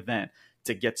main event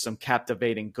to get some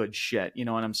captivating good shit. You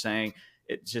know what I'm saying?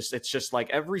 It's just like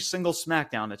every single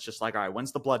SmackDown, it's just like, all right,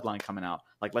 when's the Bloodline coming out?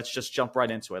 Like, let's just jump right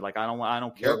into it. Like, I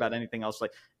don't care about anything else.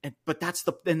 Like, but that's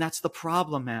the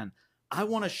problem, man. I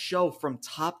want a show from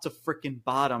top to freaking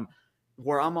bottom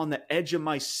where I'm on the edge of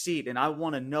my seat and I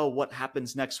want to know what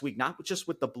happens next week, not just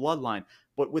with the Bloodline,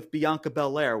 but with Bianca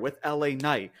Belair, with LA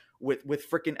Knight, with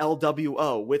freaking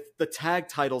LWO, with the tag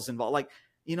titles involved. Like,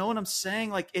 you know what I'm saying?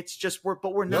 Like, it's just,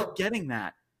 we're not getting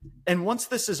that. And once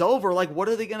this is over, like, what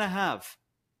are they going to have?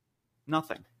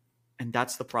 Nothing. And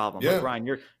that's the problem. Yeah. Like,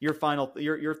 Ryan,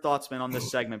 your thoughts, man, on this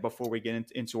segment before we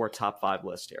get into our top 5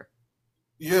 list here.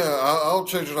 Yeah, I'll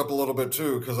change it up a little bit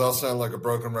too, because I'll sound like a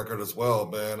broken record as well,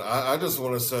 man. I just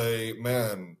want to say,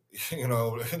 man, you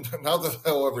know, not that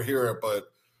they'll ever hear it,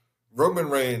 but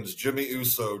Roman Reigns, Jimmy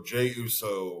Uso, Jey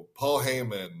Uso, Paul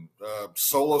Heyman,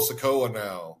 Solo Sikoa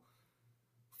now.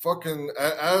 Fucking,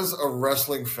 as a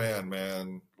wrestling fan,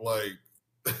 man, like,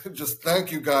 just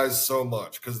thank you guys so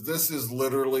much, because this is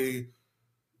why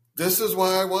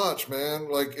I watch,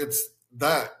 man. Like, it's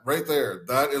that right there.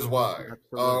 That is why.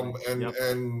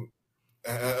 And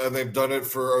they've done it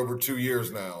for over 2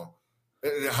 years now.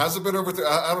 It hasn't been over.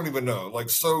 I don't even know. Like,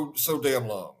 so damn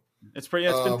long. It's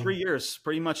been 3 years,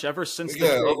 pretty much ever since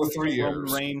over 3 years.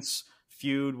 Roman Reigns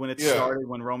feud when it started,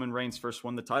 when Roman Reigns first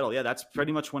won the title. Yeah, that's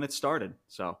pretty much when it started.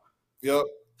 So,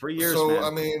 3 years. So man.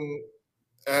 I mean,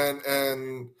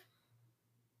 and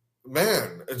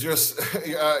man, it just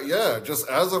just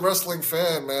as a wrestling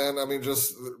fan, man. I mean,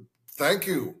 just thank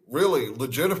you, really,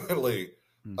 legitimately.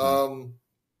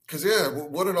 Because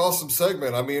what an awesome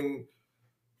segment. I mean,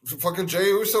 fucking Jey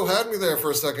Uso had me there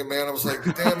for a second, man. I was like,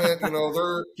 damn it, you know,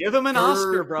 they're give him an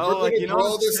Oscar, bro. They're like, gonna you know,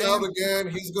 draw this out again.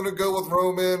 He's gonna go with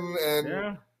Roman,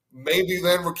 and maybe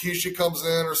then Rikishi comes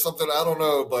in or something. I don't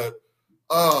know, but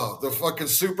the fucking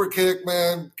super kick,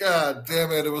 man. God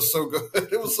damn it, it was so good.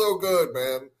 It was so good,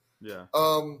 man. Yeah.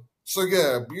 So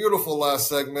yeah, beautiful last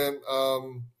segment.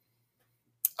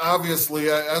 Obviously,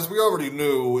 as we already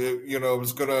knew, it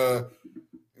was going to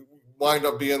wind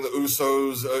up being the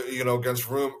Usos, against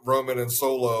Roman and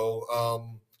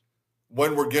Solo.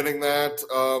 When we're getting that,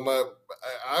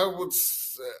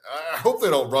 I hope they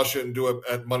don't rush it and do it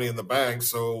at Money in the Bank.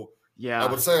 So I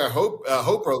would say I hope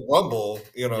a Rumble.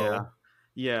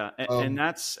 Yeah, and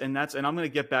I'm going to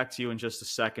get back to you in just a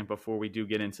second before we do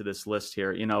get into this list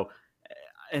here.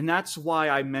 And that's why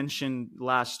I mentioned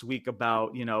last week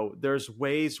about, there's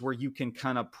ways where you can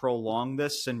kind of prolong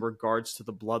this in regards to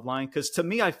the Bloodline. Because to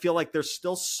me, I feel like there's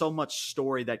still so much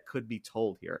story that could be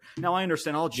told here. Now, I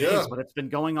understand, but it's been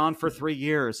going on for 3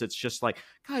 years. It's just like,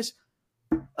 guys,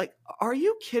 like, are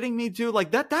you kidding me, dude?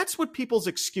 Like, that's what people's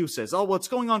excuse is. Oh, well, it's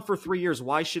going on for 3 years.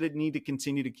 Why should it need to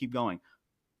continue to keep going?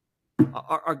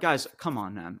 Guys, come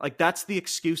on, man. Like, that's the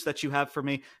excuse that you have for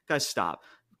me? Guys, stop.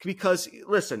 Because,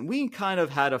 listen, we kind of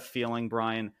had a feeling,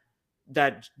 Brian,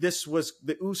 that this was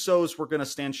the Usos were going to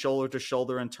stand shoulder to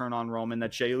shoulder and turn on Roman,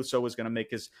 that Jey Uso was going to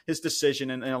make his decision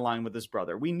and align with his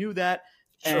brother. We knew that.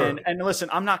 Sure. And listen,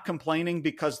 I'm not complaining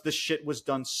because this shit was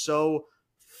done so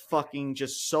fucking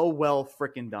just so well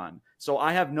freaking done. So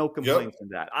I have no complaints in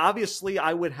that. Obviously,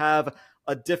 I would have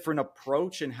a different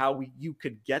approach in how you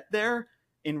could get there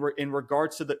in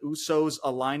regards to the Usos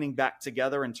aligning back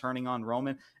together and turning on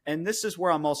Roman. And this is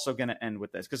where I'm also going to end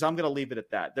with this, because I'm going to leave it at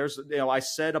that. There's, I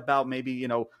said about maybe,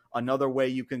 another way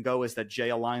you can go is that Jey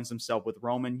aligns himself with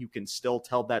Roman. You can still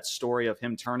tell that story of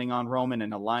him turning on Roman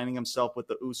and aligning himself with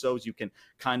the Usos. You can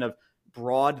kind of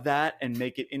broad that and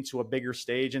make it into a bigger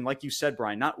stage. And like you said,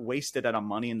 Brian, not waste it at a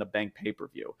Money in the Bank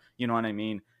pay-per-view. You know what I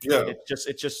mean? Yeah.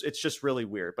 It's just really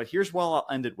weird. But here's why I'll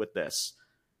end it with this.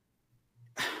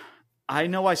 I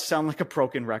know I sound like a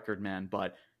broken record, man,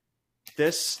 but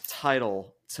this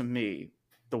title, to me,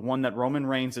 the one that Roman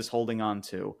Reigns is holding on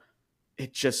to,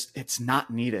 it's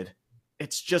not needed.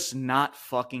 It's just not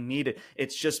fucking needed.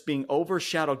 It's just being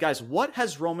overshadowed. Guys, what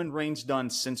has Roman Reigns done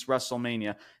since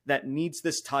WrestleMania that needs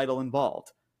this title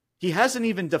involved? He hasn't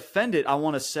even defended, I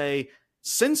want to say,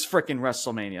 since freaking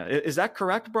WrestleMania. Is that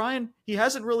correct, Brian? He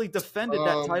hasn't really defended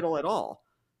that title at all.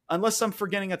 Unless I'm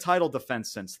forgetting a title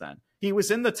defense since then. He was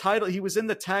in the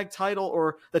tag title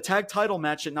or the tag title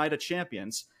match at Night of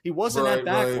Champions. He wasn't at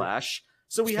Backlash,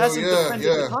 so he hasn't defended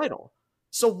the title.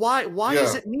 So why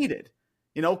is it needed?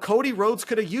 Cody Rhodes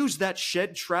could have used that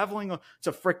shit traveling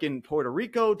to frickin' Puerto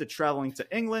Rico, to traveling to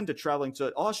England, to traveling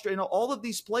to Austria, all of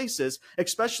these places,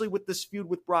 especially with this feud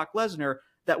with Brock Lesnar,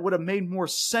 that would have made more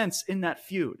sense in that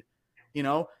feud,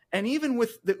 And even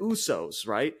with the Usos,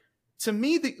 right? to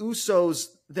me, the Usos,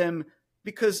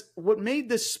 because what made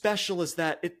this special is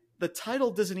that the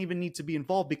title doesn't even need to be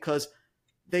involved because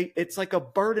it's like a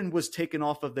burden was taken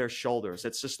off of their shoulders.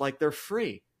 It's just like they're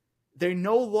free. They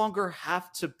no longer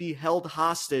have to be held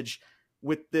hostage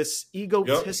with this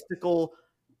egotistical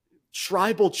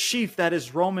tribal chief that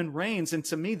is Roman Reigns. And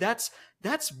to me, that's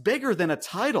bigger than a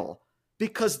title,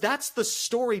 because that's the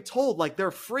story told. Like, they're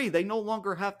free. They no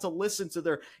longer have to listen to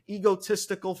their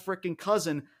egotistical freaking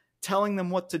cousin telling them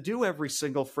what to do every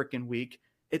single freaking week.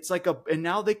 It's like and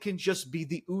now they can just be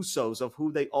the Usos of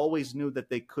who they always knew that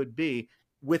they could be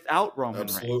without Roman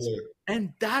Reigns.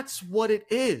 And that's what it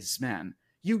is, man.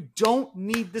 You don't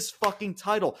need this fucking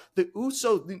title. The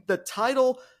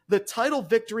title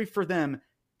victory for them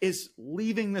is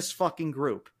leaving this fucking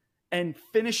group and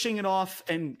finishing it off,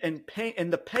 and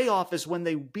the payoff is when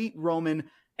they beat Roman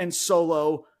and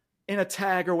Solo in a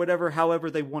tag or whatever,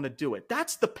 however they want to do it.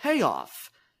 That's the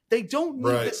payoff. They don't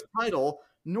need this title,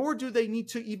 nor do they need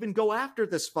to even go after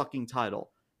this fucking title.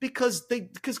 Because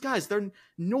guys,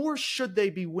 nor should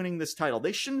they be winning this title.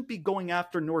 They shouldn't be going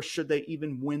after, nor should they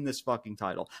even win this fucking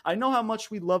title. I know how much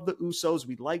we love the Usos.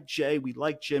 We like Jay. We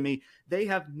like Jimmy. They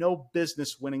have no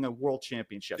business winning a world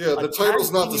championship. Yeah, the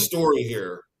title's not the story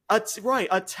here. Right.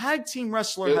 A tag team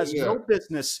wrestler has no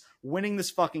business winning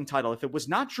this fucking title. If it was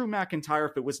not Drew McIntyre,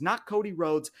 if it was not Cody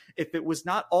Rhodes, if it was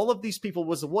not all of these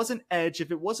people, it wasn't Edge,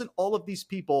 if it wasn't all of these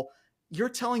people, you're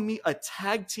telling me a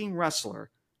tag team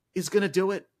wrestler is going to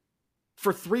do it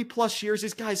for 3+ years?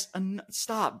 These guys,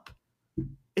 stop.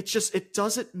 It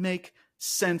doesn't make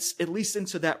sense, at least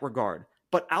into that regard.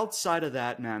 But outside of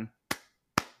that, man,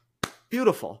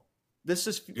 beautiful. This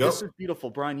is beautiful,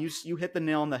 Brian. You hit the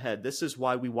nail on the head. This is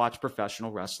why we watch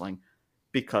professional wrestling,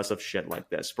 because of shit like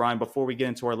this. Brian, before we get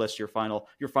into our list, your final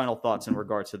thoughts in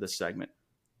regards to this segment.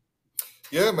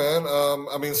 Yeah, man.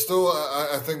 I mean, still,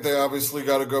 I think they obviously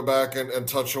got to go back and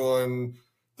touch on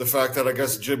the fact that I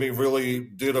guess Jimmy really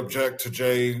did object to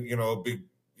Jay,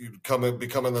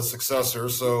 becoming the successor.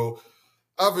 So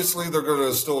obviously they're going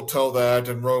to still tell that,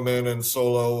 and Roman and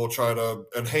Solo will try to,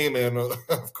 and Heyman,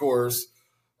 of course.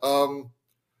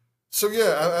 So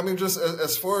yeah, I mean, just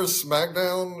as far as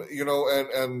SmackDown,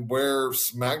 and where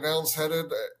SmackDown's headed,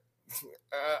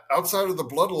 outside of the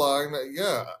Bloodline,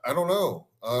 yeah, I don't know.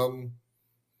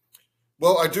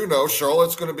 Well, I do know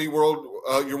Charlotte's going to be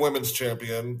your women's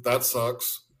champion. That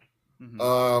sucks.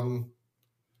 Mm-hmm.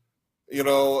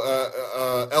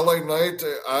 LA Knight,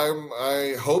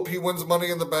 I hope he wins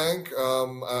Money in the Bank.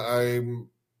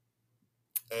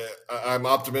 I'm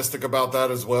optimistic about that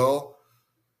as well.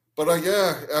 But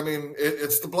yeah, I mean,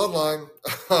 it's the Bloodline,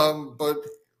 but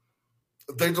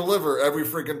they deliver every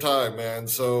freaking time, man.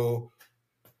 So,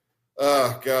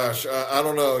 gosh, I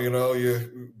don't know.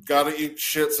 You got to eat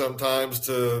shit sometimes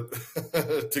to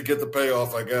to get the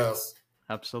payoff, I guess.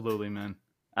 Absolutely, man.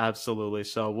 Absolutely.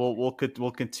 So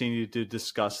we'll continue to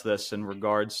discuss this in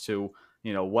regards to,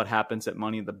 what happens at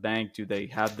Money in the Bank. Do they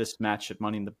have this match at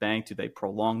Money in the Bank? Do they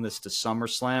prolong this to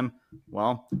SummerSlam?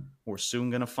 Well, we're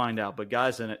soon going to find out. But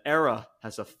guys, an era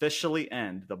has officially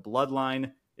ended. The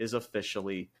Bloodline is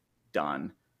officially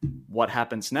done. What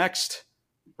happens next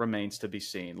remains to be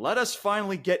seen. Let us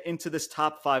finally get into this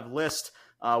top 5 list.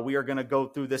 We are going to go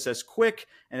through this as quick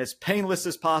and as painless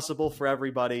as possible for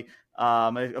everybody.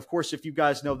 Of course, if you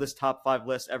guys know this top 5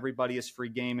 list, everybody is free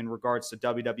game in regards to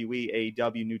WWE,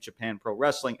 AEW, New Japan Pro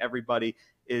Wrestling. Everybody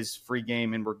is free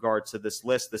game in regards to this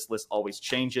list. This list always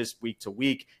changes week to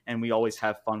week, and we always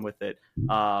have fun with it,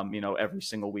 every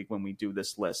single week when we do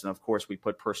this list. And of course, we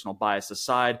put personal bias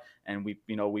aside, and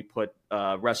we put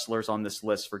wrestlers on this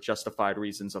list for justified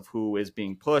reasons of who is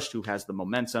being pushed, who has the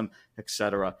momentum,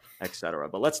 etc., etc.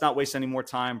 But let's not waste any more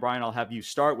time. Brian, I'll have you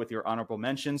start with your honorable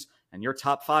mentions and your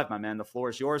top 5, my man. The floor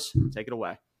is yours. Take it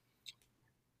away.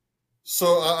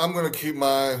 So I'm going to keep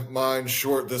mine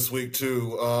short this week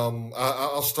too.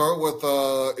 I'll start with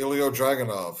Ilya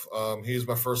Dragunov. He's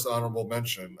my first honorable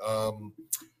mention.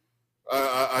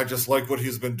 I just like what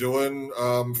he's been doing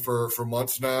for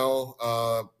months now.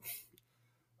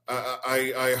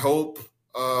 I hope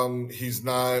he's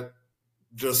not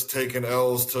just taking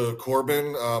L's to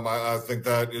Corbin. I think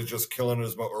that is just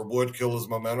would kill his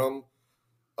momentum.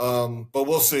 But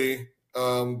we'll see.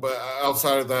 But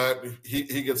outside of that,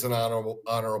 he gets an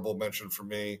honorable mention for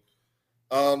me.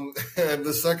 And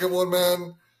the second one,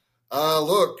 man,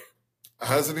 look,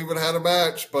 hasn't even had a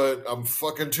match, but I'm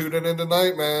fucking tuning in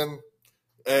tonight, man.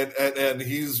 And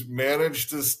he's managed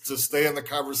to stay in the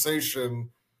conversation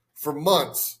for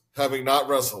months, having not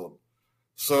wrestled.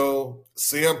 So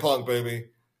CM Punk, baby.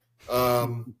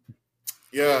 I'm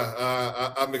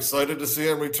excited to see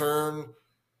him return.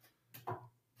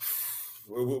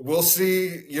 we'll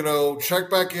see. Check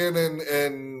back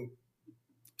in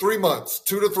 3 months,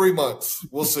 2 to 3 months.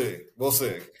 We'll see.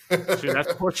 Dude,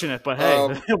 that's pushing it, but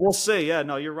hey, we'll see. Yeah,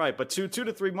 no, you're right. But 2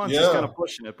 to 3 months is kind of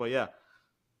pushing it, but yeah.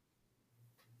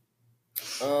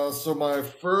 So my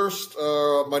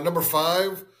number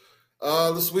 5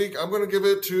 this week, I'm going to give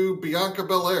it to Bianca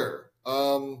Belair.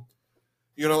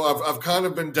 I've kind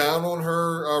of been down on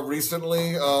her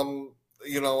recently.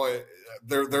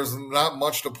 There's not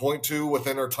much to point to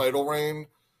within her title reign,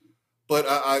 but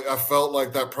I felt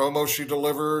like that promo she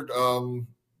delivered,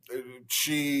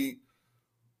 she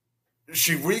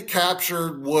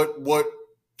recaptured what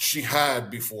she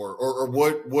had before, or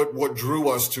what drew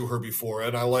us to her before,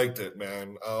 and I liked it,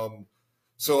 man.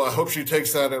 So I hope she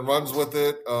takes that and runs with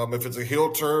it. If it's a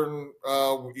heel turn,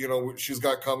 she's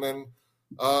got coming,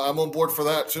 I'm on board for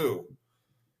that too.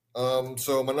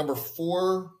 So my number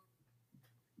 4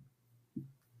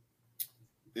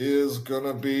 is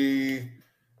gonna be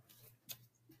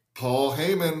Paul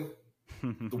Heyman,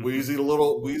 the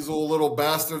weasel little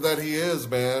bastard that he is,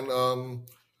 man.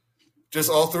 Just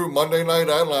all through Monday night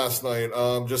and last night,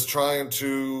 just trying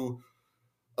to,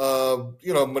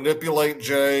 manipulate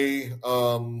Jay.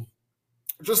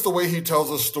 Just the way he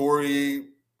tells a story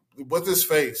with his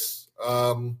face.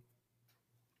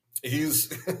 He's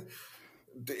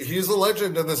he's a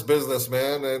legend in this business,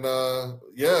 man. And I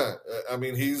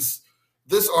mean, this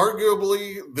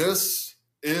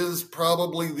is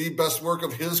probably the best work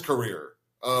of his career.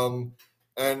 And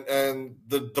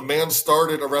the man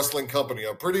started a wrestling company,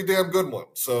 a pretty damn good one.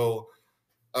 So,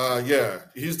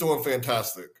 he's doing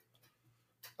fantastic.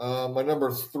 My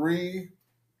number 3,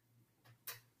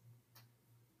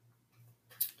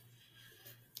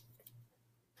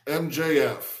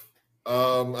 MJF.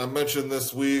 I mentioned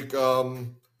this week,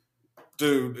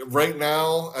 dude, right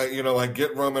now, I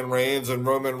get Roman Reigns, and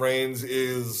Roman Reigns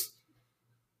is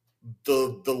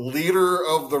the leader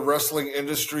of the wrestling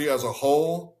industry as a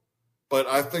whole. But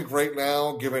I think right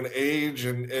now, given age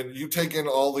and you take in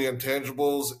all the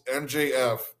intangibles,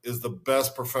 MJF is the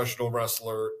best professional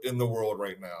wrestler in the world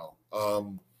right now.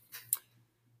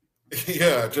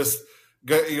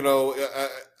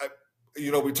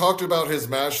 We talked about his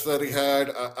match that he had.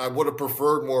 I would have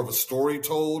preferred more of a story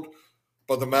told,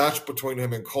 but the match between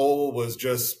him and Cole was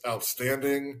just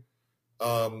outstanding.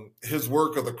 His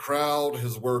work of the crowd,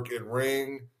 his work in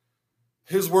ring,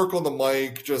 his work on the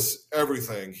mic, just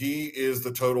everything. He is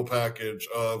the total package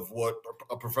of what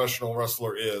a professional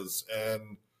wrestler is.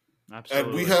 And Absolutely.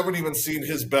 And we haven't even seen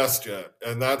his best yet.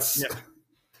 And that's,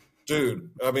 dude,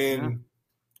 I mean,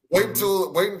 wait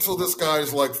until this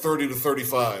guy's like 30 to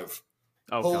 35.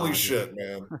 Oh, holy God, shit,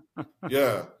 man.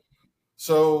 Yeah.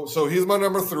 So he's my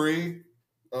number 3.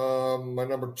 My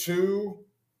number 2.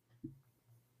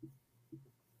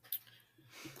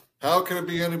 How can it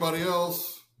be anybody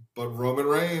else but Roman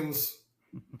Reigns,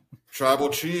 Tribal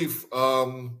Chief?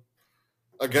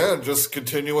 Again, just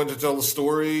continuing to tell the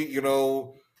story,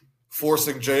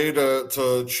 forcing Jay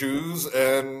to choose,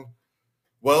 and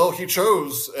well, he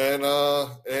chose, and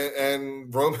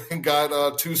Roman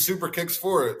got 2 super kicks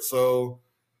for it. So,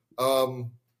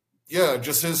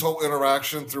 just his whole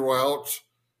interaction throughout,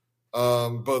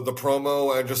 but the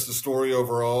promo and just the story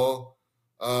overall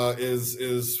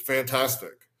is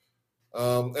fantastic.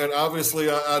 And obviously,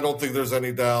 I don't think there's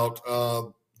any doubt.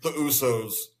 The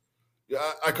Usos.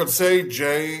 I could say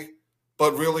Jay,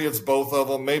 but really it's both of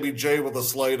them. Maybe Jay with a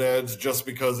slight edge just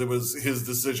because it was his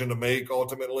decision to make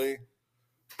ultimately.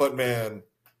 But man,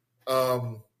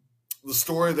 the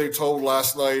story they told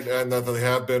last night and that they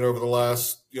have been over the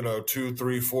last, 2,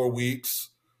 3, 4 weeks,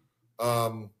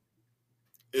 I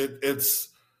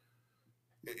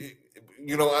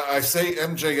say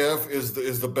MJF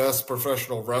is the best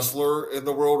professional wrestler in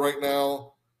the world right now.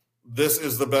 This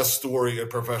is the best story in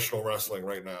professional wrestling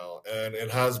right now, and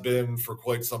it has been for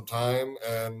quite some time.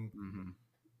 And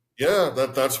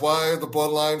that's why the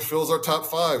Bloodline fills our top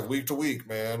 5 week to week,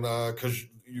 man, because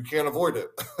you can't avoid it.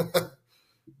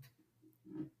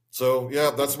 So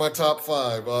that's my top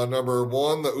 5. Number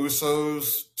 1, the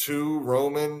Usos. 2,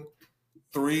 Roman.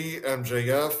 3,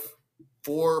 MJF.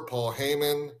 4, Paul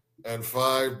Heyman. And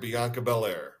 5, Bianca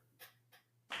Belair.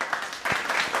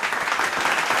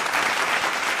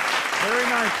 Very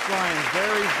nice, Brian.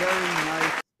 Very, very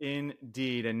nice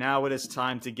indeed. And now it is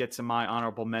time to get to my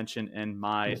honorable mention and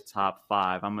my top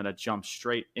 5. I'm going to jump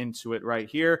straight into it right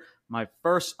here. My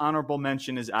first honorable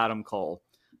mention is Adam Cole.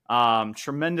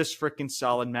 Tremendous freaking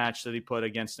solid match that he put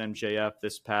against MJF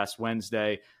this past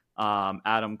Wednesday.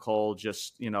 Adam Cole,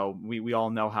 just, we all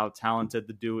know how talented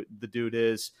the dude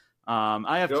is.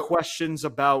 I have questions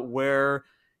about where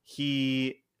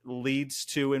he leads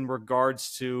to in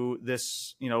regards to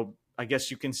this, I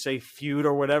guess you can say feud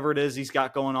or whatever it is he's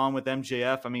got going on with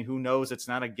MJF. I mean, who knows? It's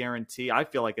not a guarantee. I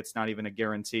feel like it's not even a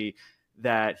guarantee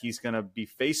that he's going to be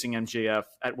facing MJF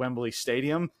at Wembley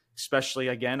Stadium, especially,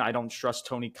 again, I don't trust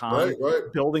Tony Khan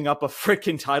building up a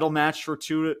freaking title match for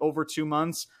over 2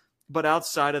 months. But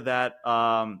outside of that,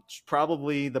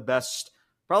 probably the best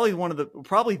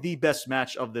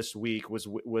match of this week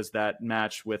was that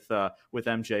match with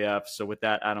MJF. So with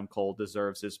that, Adam Cole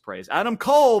deserves his praise. Adam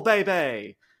Cole,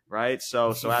 baby! Right?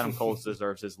 So Adam Cole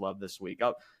deserves his love this week.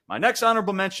 My next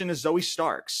honorable mention is Zoe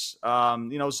Starks.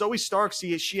 Zoe Starks,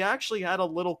 she actually had a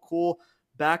little cool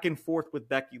back and forth with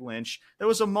Becky Lynch. There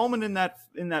was a moment in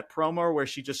that promo where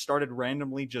she just started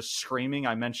randomly just screaming.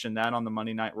 I mentioned that on the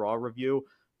Monday Night Raw review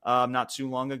not too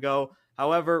long ago.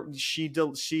 However, she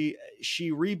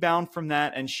rebounded from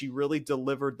that, and she really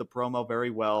delivered the promo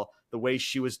very well. The way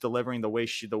she was delivering, the way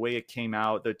it came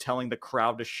out, they're telling the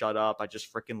crowd to shut up. I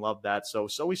just freaking love that. So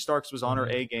Zoe Starks was on her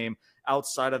A game.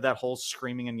 Outside of that whole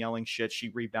screaming and yelling shit, she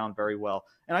rebounded very well.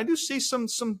 And I do see some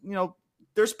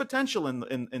there's potential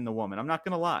in the woman. I'm not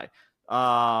going to lie.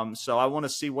 So I want to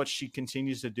see what she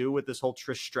continues to do with this whole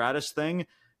Trish Stratus thing.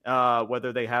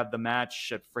 Whether they have the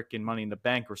match at freaking Money in the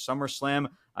Bank or SummerSlam,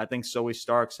 I think Zoe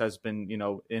Starks has been,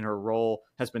 in her role,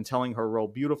 has been telling her role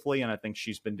beautifully, and I think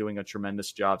she's been doing a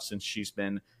tremendous job since she's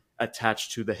been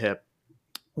attached to the hip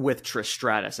with Trish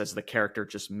Stratus, as the character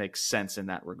just makes sense in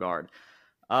that regard.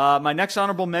 My next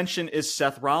honorable mention is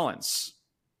Seth Rollins.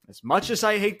 As much as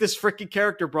I hate this freaking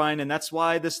character, Brian, and that's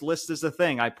why this list is the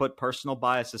thing, I put personal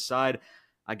bias aside.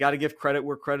 I got to give credit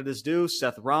where credit is due.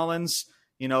 Seth Rollins,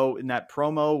 in that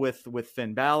promo with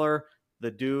Finn Balor, the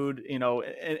dude, and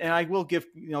I will give,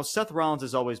 Seth Rollins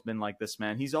has always been like this,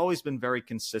 man. He's always been very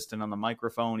consistent on the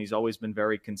microphone. He's always been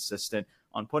very consistent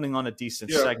on putting on a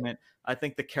decent segment. I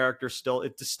think the character still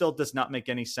does not make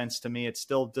any sense to me. It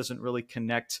still doesn't really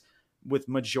connect with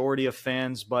majority of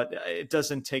fans, but it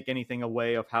doesn't take anything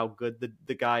away of how good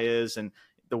the guy is and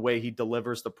the way he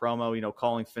delivers the promo,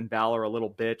 calling Finn Balor a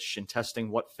little bitch and testing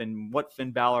what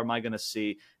Finn Balor am I going to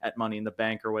see at Money in the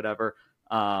Bank or whatever.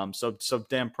 So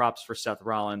damn props for Seth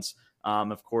Rollins.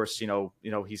 Of course,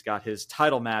 he's got his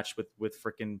title match with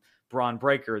freaking Braun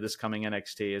Breaker this coming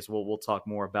NXT, as we'll talk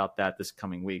more about that this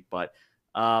coming week. But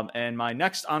and my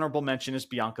next honorable mention is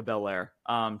Bianca Belair.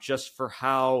 Just for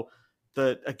how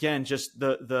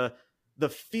the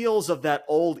feels of that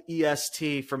old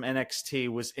EST from NXT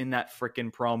was in that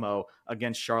freaking promo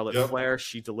against Charlotte Flair.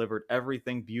 She delivered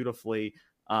everything beautifully.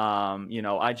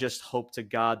 I just hope to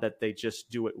God that they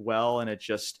just do it well, and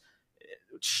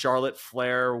Charlotte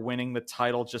Flair winning the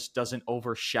title just doesn't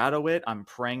overshadow it. I'm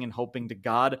praying and hoping to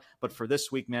God. But for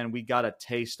this week, man, we got a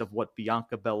taste of what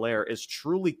Bianca Belair is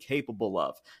truly capable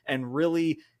of and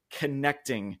really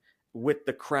connecting with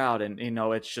the crowd. And,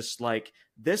 it's just like,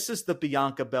 this is the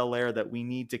Bianca Belair that we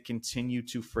need to continue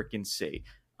to freaking see.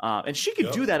 And she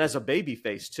could do that as a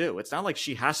babyface too. It's not like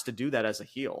she has to do that as a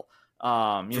heel.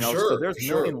 So there's a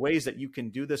million ways that you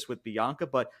can do this with Bianca.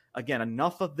 But again,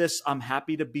 enough of this I'm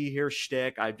happy to be here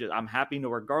shtick. I'm happy to,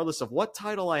 regardless of what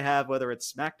title I have, whether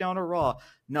it's SmackDown or Raw.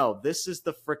 No, this is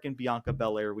the freaking Bianca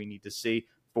Belair we need to see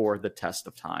for the test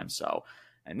of time. So,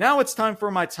 and now it's time for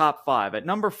my top 5. At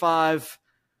number 5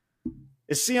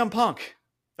 is CM Punk.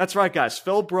 That's right, guys.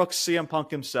 Phil Brooks, CM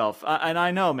Punk himself. And I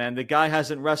know, man, the guy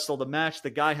hasn't wrestled a match. The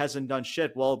guy hasn't done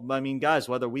shit. Well, I mean, guys,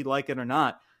 whether we like it or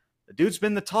not, the dude's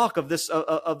been the talk of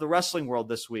the wrestling world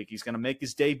this week. He's going to make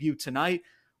his debut tonight.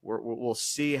 We'll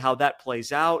see how that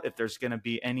plays out. If there's going to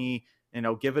be any,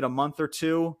 give it a month or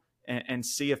two and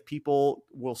see if people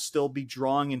will still be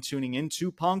drawing and tuning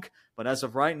into Punk. But as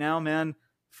of right now, man,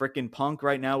 freaking Punk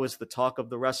right now is the talk of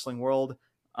the wrestling world.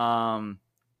 And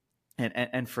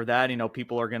for that,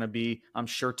 people are going to be, I'm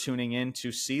sure, tuning in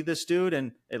to see this dude.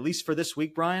 And at least for this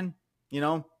week, Brian,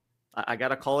 I got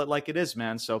to call it like it is,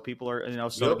 man. So people are,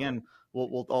 again,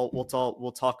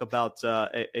 we'll talk about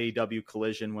AEW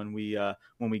Collision when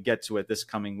we get to it this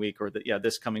coming week, or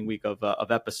this coming week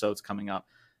of episodes coming up.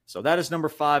 So that is number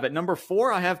 5. At number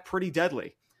 4, I have Pretty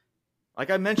Deadly. Like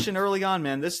I mentioned early on,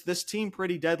 man, this team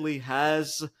Pretty Deadly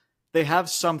they have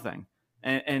something,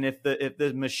 and if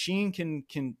the machine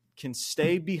can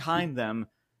stay behind them,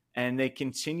 and they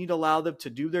continue to allow them to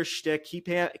do their shtick,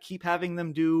 keep having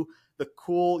them do the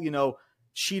cool,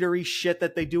 cheatery shit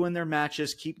that they do in their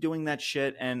matches, keep doing that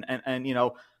shit. And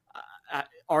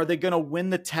are they going to win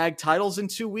the tag titles in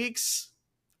 2 weeks?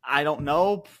 I don't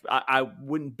know. I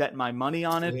wouldn't bet my money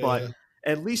on it, but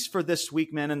at least for this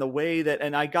week, man, and the way that,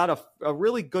 and I got a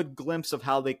really good glimpse of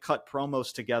how they cut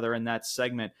promos together in that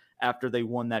segment after they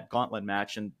won that gauntlet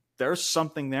match. And there's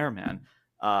something there, man.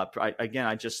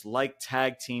 I just like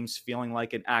tag teams feeling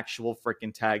like an actual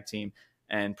freaking tag team.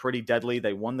 And Pretty Deadly,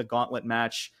 they won the gauntlet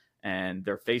match, and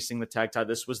they're facing the tag title.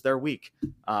 This was their week.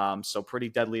 So Pretty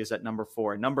Deadly is at number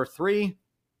 4. Number 3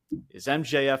 is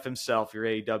MJF himself, your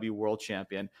AEW World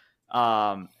Champion.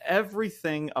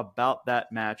 Everything about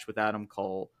that match with Adam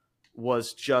Cole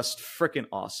was just freaking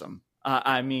awesome.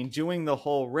 I mean, doing the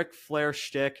whole Ric Flair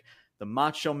shtick, the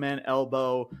Macho Man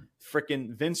elbow,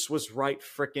 freaking Vince was right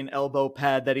freaking elbow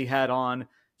pad that he had on.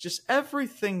 Just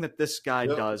everything that this guy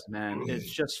does, man, is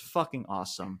just fucking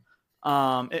awesome.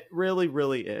 It really,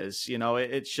 really is. You know,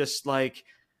 it's just like,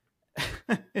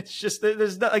 it's just,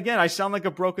 again, I sound like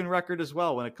a broken record as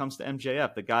well when it comes to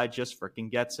MJF. The guy just freaking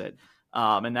gets it.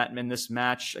 And that in this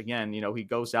match, again, you know, he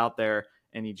goes out there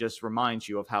and he just reminds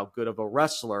you of how good of a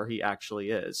wrestler he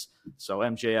actually is. So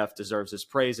MJF deserves his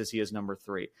praise as he is number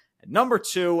 3. At number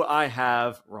 2, I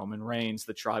have Roman Reigns,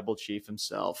 the tribal chief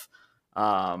himself.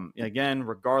 Again,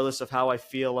 regardless of how I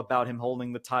feel about him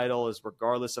holding the title,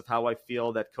 regardless of how I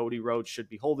feel that Cody Rhodes should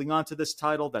be holding on to this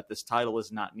title, that this title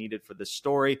is not needed for this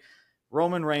story,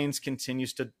 Roman Reigns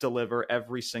continues to deliver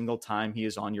every single time he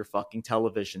is on your fucking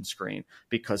television screen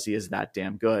because he is that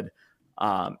damn good.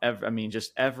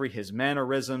 His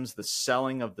mannerisms, the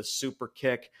selling of the super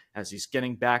kick as he's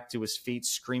getting back to his feet,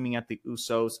 screaming at the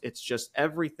Usos. It's just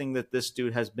everything that this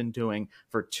dude has been doing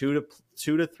for 2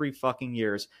 to 3 fucking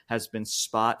years has been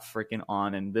spot freaking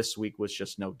on. And this week was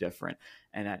just no different.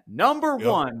 And at number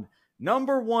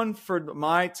one for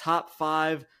my top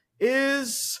 5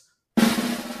 is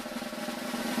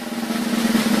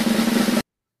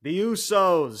the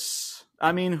Usos.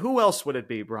 I mean, who else would it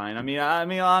be, Brian? I mean,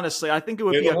 honestly, I think it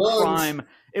would be a crime.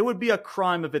 It would be a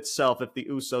crime of itself if the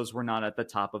Usos were not at the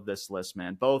top of this list,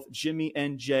 man. Both Jimmy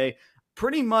and Jay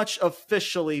pretty much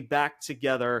officially back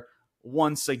together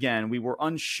once again. We were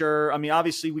unsure. I mean,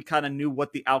 obviously, we kind of knew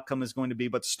what the outcome is going to be,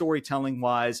 but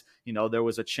storytelling-wise, you know, there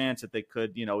was a chance that they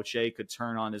could, you know, Jay could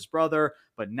turn on his brother,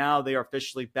 but now they are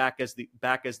officially back as the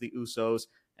Usos.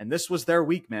 And this was their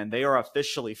week, man. They are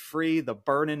officially free. The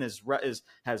burden has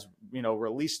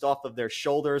released off of their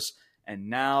shoulders,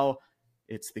 and now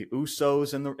it's the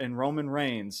Usos and Roman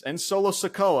Reigns and Solo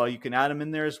Sikoa. You can add him in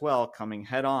there as well, coming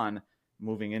head on,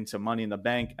 moving into Money in the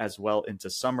Bank as well into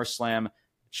SummerSlam,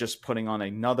 just putting on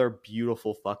another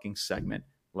beautiful fucking segment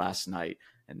last night.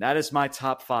 And that is my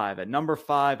top 5. At number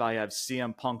 5, I have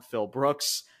CM Punk, Phil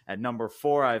Brooks. At number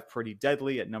 4, I have Pretty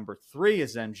Deadly. At number 3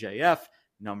 is MJF.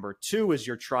 Number 2 is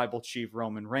your tribal chief,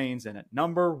 Roman Reigns. And at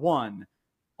number 1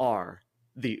 are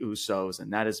the Usos.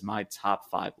 And that is my top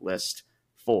 5 list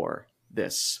for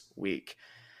this week.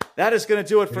 That is going to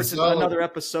do it for another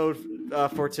episode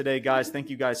for today, guys. Thank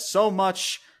you guys so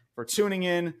much for tuning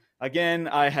in. Again,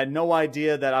 I had no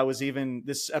idea that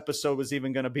this episode was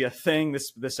even going to be a thing.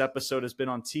 This episode has been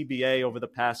on TBA over the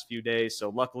past few days. So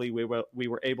luckily we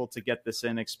were able to get this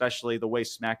in, especially the way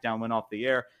SmackDown went off the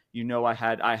air. You know, I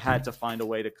had to find a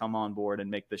way to come on board and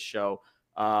make this show,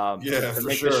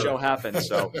 this show happen.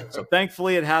 So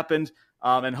thankfully it happened.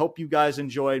 And hope you guys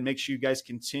enjoyed. Make sure you guys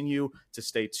continue to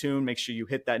stay tuned. Make sure you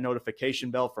hit that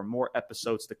notification bell for more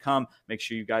episodes to come. Make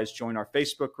sure you guys join our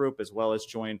Facebook group as well as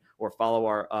join or follow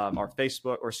our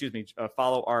Facebook,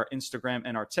 follow our Instagram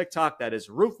and our TikTok. That is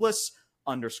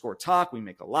Ruthless_Talk. We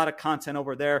make a lot of content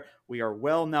over there. We are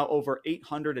now over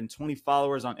 820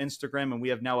 followers on Instagram, and we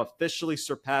have now officially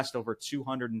surpassed over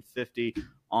 250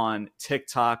 on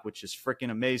TikTok, which is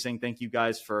freaking amazing. Thank you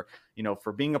guys for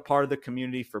being a part of the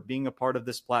community, for being a part of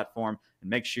this platform, and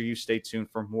make sure you stay tuned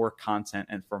for more content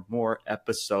and for more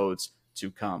episodes to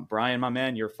come. Brian, my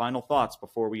man, your final thoughts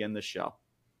before we end the show.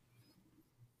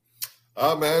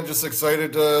 Man, just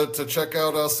excited to check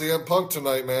out CM Punk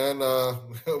tonight, man.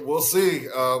 We'll see.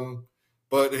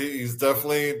 But he's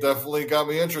definitely got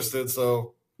me interested.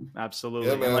 So absolutely,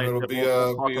 yeah, man, it'll be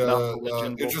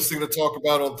interesting to talk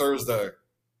about on Thursday.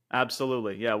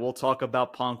 Absolutely, yeah. We'll talk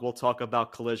about Punk. We'll talk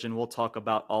about Collision. We'll talk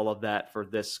about all of that for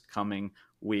this coming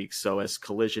week. So as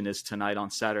Collision is tonight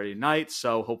on Saturday night,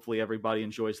 so hopefully everybody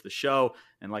enjoys the show.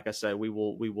 And like I said, we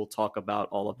will talk about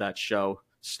all of that show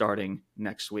starting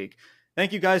next week.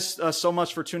 Thank you guys so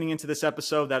much for tuning into this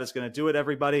episode. That is going to do it,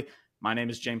 everybody. My name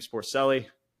is James Porcelli.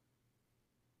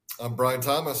 I'm Brian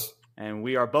Thomas. And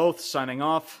we are both signing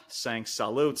off, saying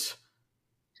salute.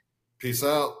 Peace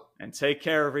out. And take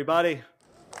care, everybody.